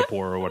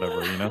 Singapore or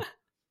whatever, I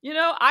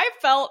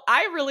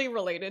really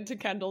related to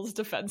Kendall's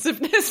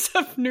defensiveness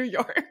of New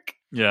York.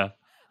 Yeah.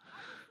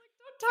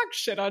 Don't talk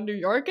shit on New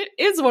York. It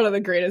is one of the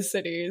greatest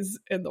cities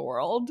in the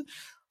world.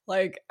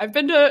 Like I've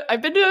been to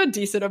a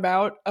decent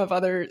amount of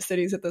other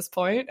cities at this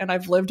point, and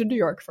I've lived in New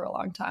York for a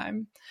long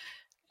time.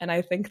 And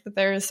I think that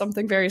there is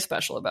something very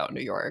special about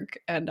New York,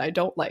 and I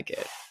don't like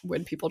it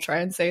when people try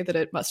and say that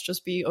it must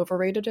just be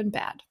overrated and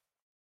bad.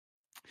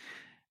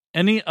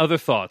 Any other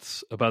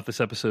thoughts about this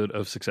episode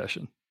of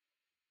Succession?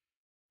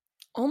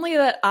 Only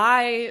that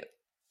I,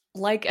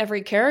 like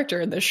every character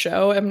in this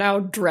show, am now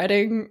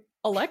dreading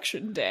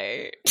election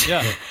day.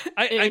 Yeah.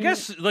 I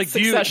guess like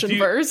Succession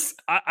verse.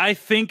 I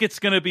think it's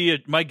going to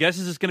be my guess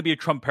is it's going to be a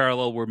Trump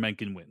parallel where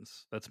Mencken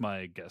wins. That's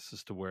my guess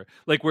as to where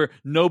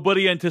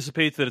nobody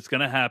anticipates that it's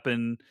going to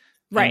happen.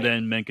 Right. And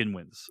then Mencken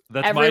wins.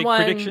 That's my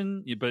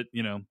prediction. But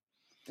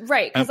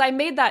right. Because I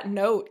made that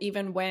note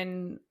even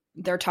when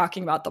they're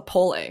talking about the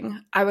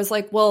polling. I was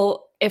like,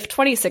 well, if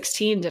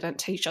 2016 didn't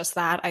teach us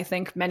that, I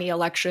think many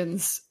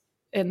elections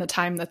in the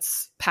time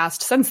that's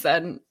passed since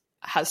then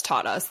has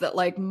taught us that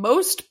like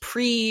most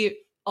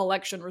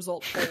pre-election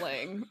result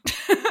polling,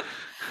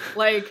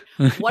 like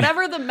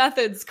whatever the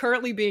methods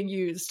currently being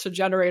used to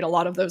generate a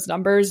lot of those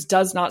numbers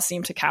does not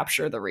seem to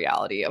capture the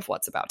reality of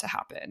what's about to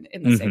happen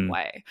in the same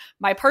way.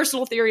 My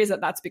personal theory is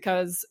that that's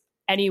because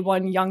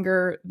anyone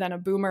younger than a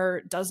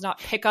boomer does not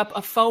pick up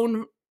a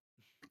phone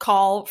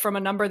call from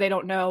a number they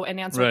don't know and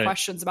answer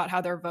questions about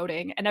how they're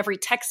voting. And every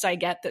text I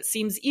get that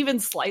seems even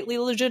slightly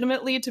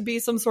legitimately to be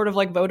some sort of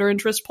like voter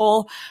interest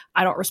poll,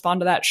 I don't respond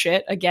to that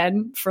shit,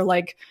 again, for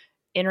like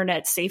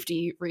internet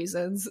safety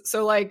reasons.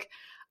 So like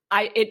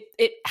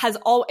it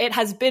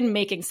has been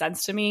making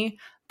sense to me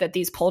that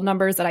these poll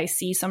numbers that I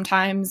see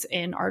sometimes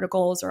in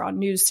articles or on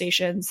news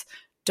stations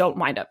don't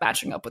wind up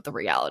matching up with the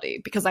reality,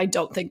 because I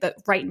don't think that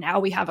right now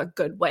we have a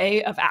good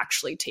way of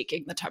actually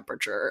taking the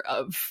temperature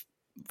of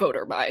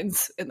voter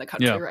minds in the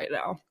country right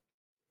now.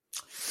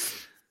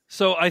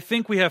 So I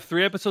think we have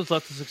 3 episodes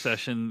left of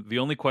Succession. The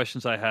only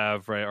questions I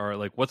have, right, are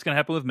like, what's going to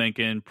happen with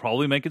Mencken?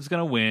 Probably Mencken's going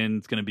to win.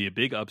 It's going to be a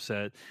big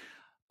upset.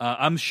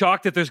 I'm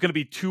shocked that there's going to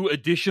be 2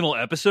 additional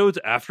episodes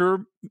after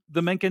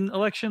the Mencken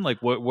election. Like,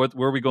 where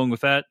are we going with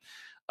that?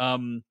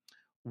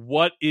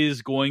 What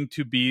is going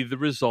to be the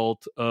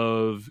result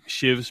of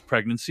Shiv's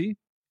pregnancy?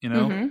 You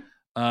know,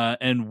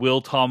 and will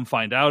Tom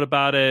find out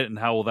about it? And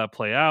how will that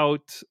play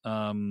out?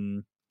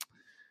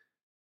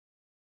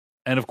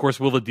 And of course,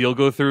 will the deal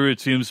go through?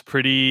 It seems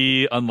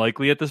pretty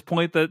unlikely at this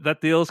point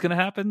that deal is going to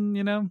happen.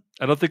 You know,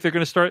 I don't think they're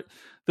going to start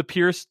the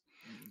Pierce.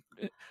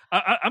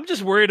 I'm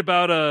just worried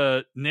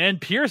about Nan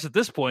Pierce at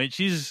this point.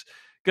 She's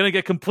going to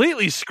get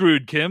completely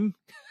screwed, Kim.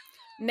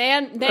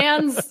 Nan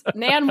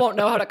won't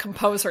know how to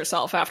compose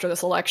herself after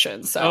this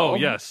election. So oh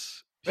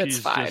yes, it's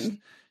fine.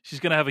 She's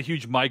going to have a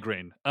huge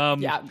migraine.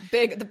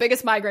 The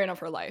biggest migraine of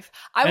her life.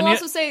 I will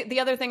also say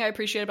the other thing I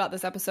appreciate about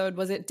this episode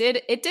was it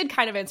did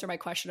kind of answer my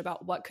question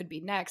about what could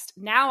be next.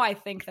 Now I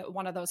think that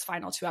one of those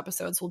final 2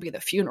 episodes will be the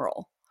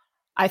funeral.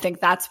 I think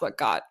that's what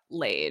got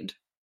laid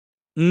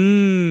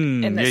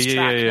in this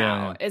track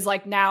now. Is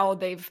like now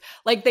they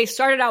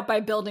started out by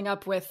building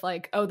up with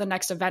like, oh, the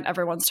next event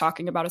everyone's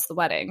talking about is the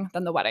wedding.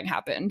 Then the wedding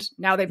happened.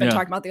 Now they've been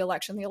talking about the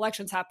election. The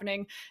election's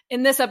happening.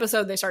 In this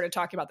episode, they started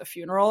talking about the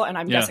funeral, and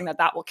I'm guessing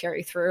that will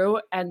carry through.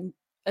 And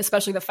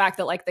especially the fact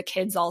that like the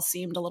kids all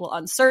seemed a little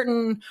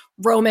uncertain.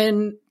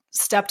 Roman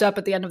stepped up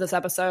at the end of this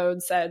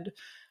episode, said,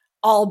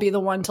 I'll be the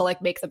one to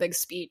like make the big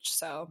speech.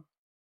 So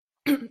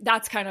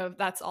that's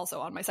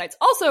also on my sites.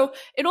 Also,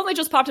 it only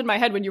just popped in my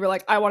head when you were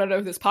like, I want to know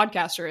who this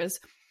podcaster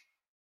is.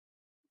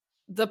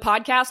 The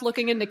podcast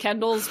looking into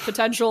Kendall's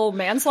potential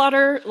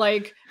manslaughter,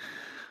 like,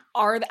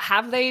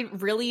 have they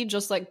really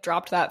just like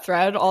dropped that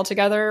thread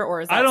altogether,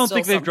 or is that I don't still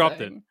think they've something?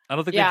 dropped it. I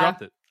don't think they've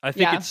dropped it. I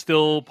think it's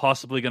still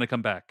possibly going to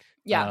come back.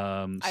 Yeah,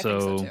 I think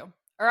so too.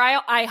 Or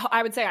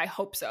I would say I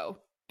hope so,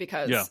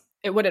 because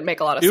it wouldn't make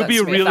a lot of it sense. It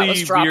would be a really if that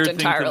was dropped weird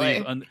entirely.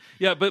 thing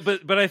to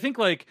leave. But I think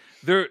like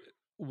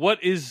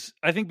what is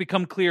I think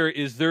become clear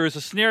is there is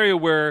a scenario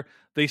where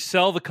they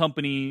sell the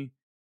company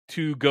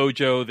to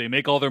Gojo, they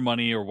make all their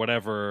money or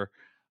whatever.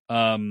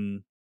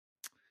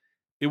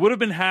 It would have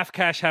been half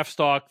cash, half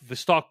stock. The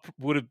stock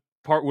would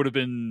have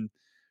been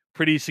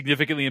pretty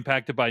significantly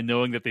impacted by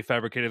knowing that they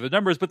fabricated the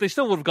numbers, but they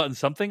still would have gotten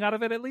something out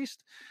of it at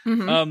least.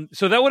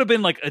 So that would have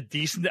been like a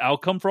decent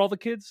outcome for all the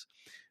kids.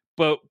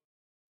 But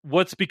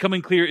what's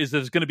becoming clear is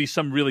there's going to be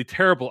some really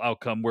terrible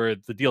outcome where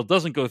the deal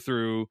doesn't go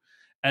through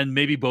and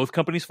maybe both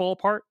companies fall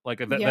apart. Like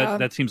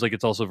that seems like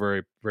it's also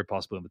very, very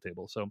possibly on the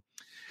table. So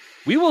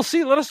we will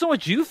see. Let us know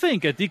what you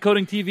think at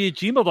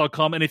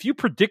decodingtv@gmail.com. And if you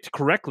predict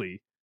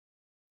correctly,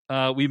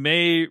 we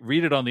may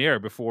read it on the air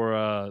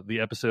before the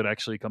episode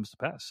actually comes to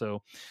pass.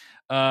 So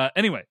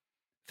anyway,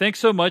 thanks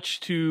so much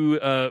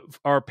to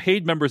our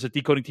paid members at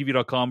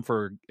decodingtv.com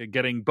for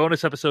getting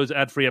bonus episodes,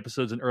 ad-free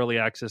episodes, and early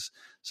access,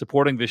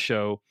 supporting this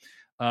show.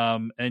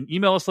 And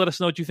email us, let us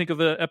know what you think of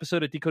the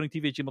episode at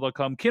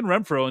decodingtv@gmail.com. Kin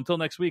Renfro, until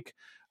next week,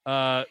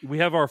 we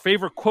have our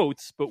favorite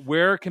quotes, but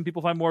where can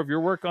people find more of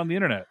your work on the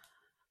internet?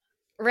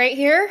 Right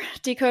here,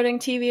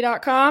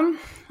 decodingtv.com.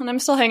 And I'm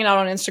still hanging out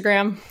on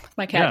Instagram with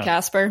my cat,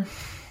 Casper.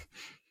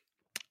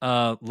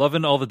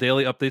 Loving all the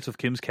daily updates of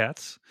Kim's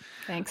cats.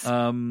 Thanks.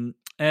 And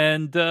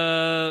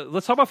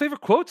let's talk about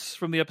favorite quotes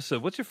from the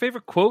episode. What's your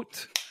favorite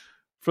quote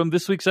from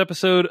this week's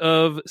episode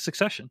of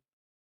Succession?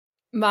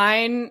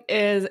 Mine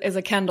is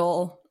a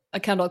Kendall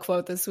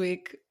quote this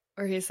week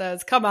where he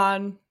says, "Come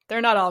on,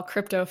 they're not all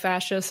crypto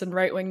fascists and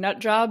right-wing nut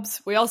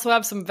jobs. We also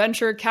have some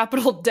venture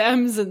capital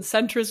Dems and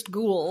centrist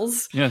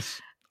ghouls."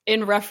 Yes.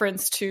 In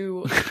reference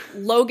to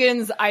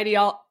Logan's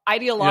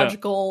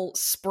ideological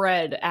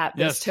spread at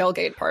this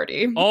tailgate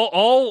party.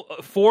 All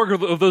 4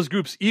 of those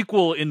groups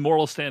equal in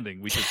moral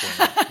standing, we should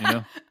point out, you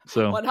know?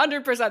 So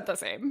 100% the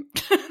same.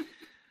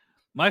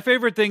 My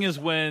favorite thing is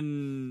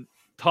when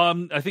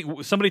Tom, I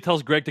think somebody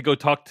tells Greg to go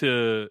talk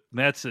to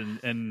Metz,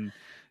 and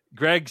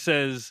Greg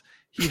says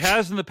he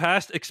has in the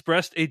past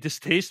expressed a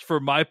distaste for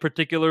my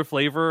particular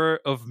flavor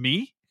of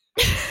me.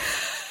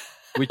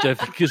 Which I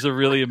think is a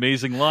really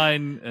amazing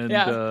line.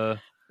 And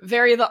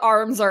very the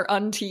arms are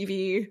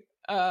un-TV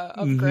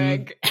of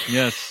Greg.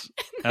 Yes,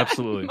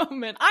 absolutely.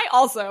 Moment. I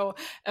also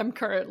am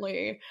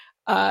currently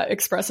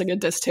expressing a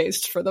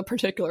distaste for the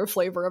particular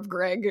flavor of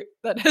Greg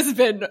that has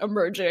been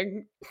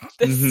emerging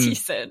this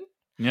season.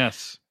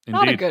 Yes, indeed.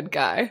 Not a good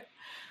guy.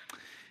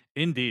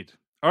 Indeed.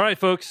 All right,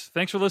 folks.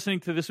 Thanks for listening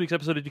to this week's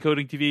episode of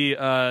Decoding TV.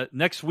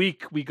 Next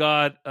week, we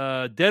got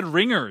Dead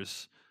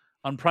Ringers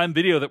on Prime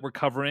Video that we're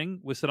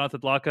covering with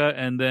Sanata Dlaka,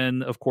 and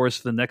then, of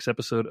course, the next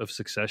episode of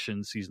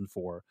Succession Season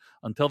 4.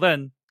 Until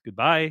then,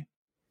 goodbye.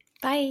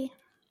 Bye.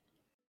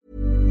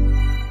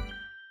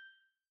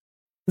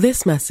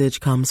 This message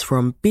comes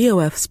from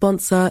BOF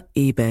sponsor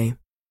eBay.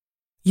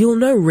 You'll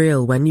know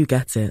real when you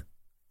get it.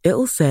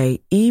 It'll say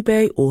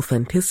eBay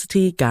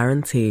Authenticity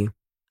Guarantee.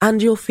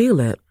 And you'll feel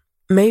it.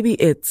 Maybe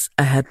it's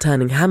a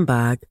head-turning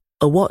handbag,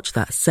 a watch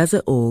that says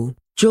it all,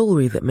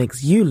 jewelry that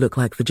makes you look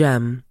like the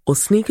gem, or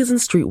sneakers and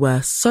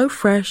streetwear so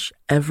fresh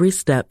every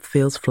step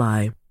feels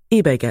fly.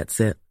 eBay gets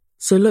it.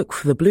 So look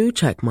for the blue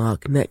check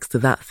mark next to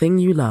that thing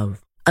you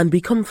love and be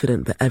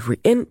confident that every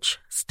inch,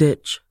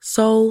 stitch,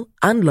 sole,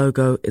 and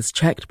logo is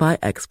checked by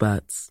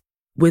experts.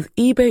 With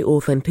eBay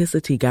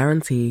Authenticity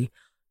Guarantee,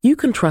 you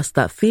can trust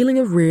that feeling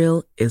of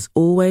real is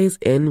always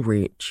in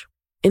reach.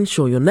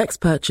 Ensure your next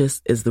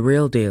purchase is the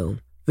real deal.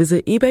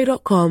 Visit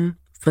eBay.com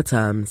for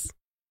terms.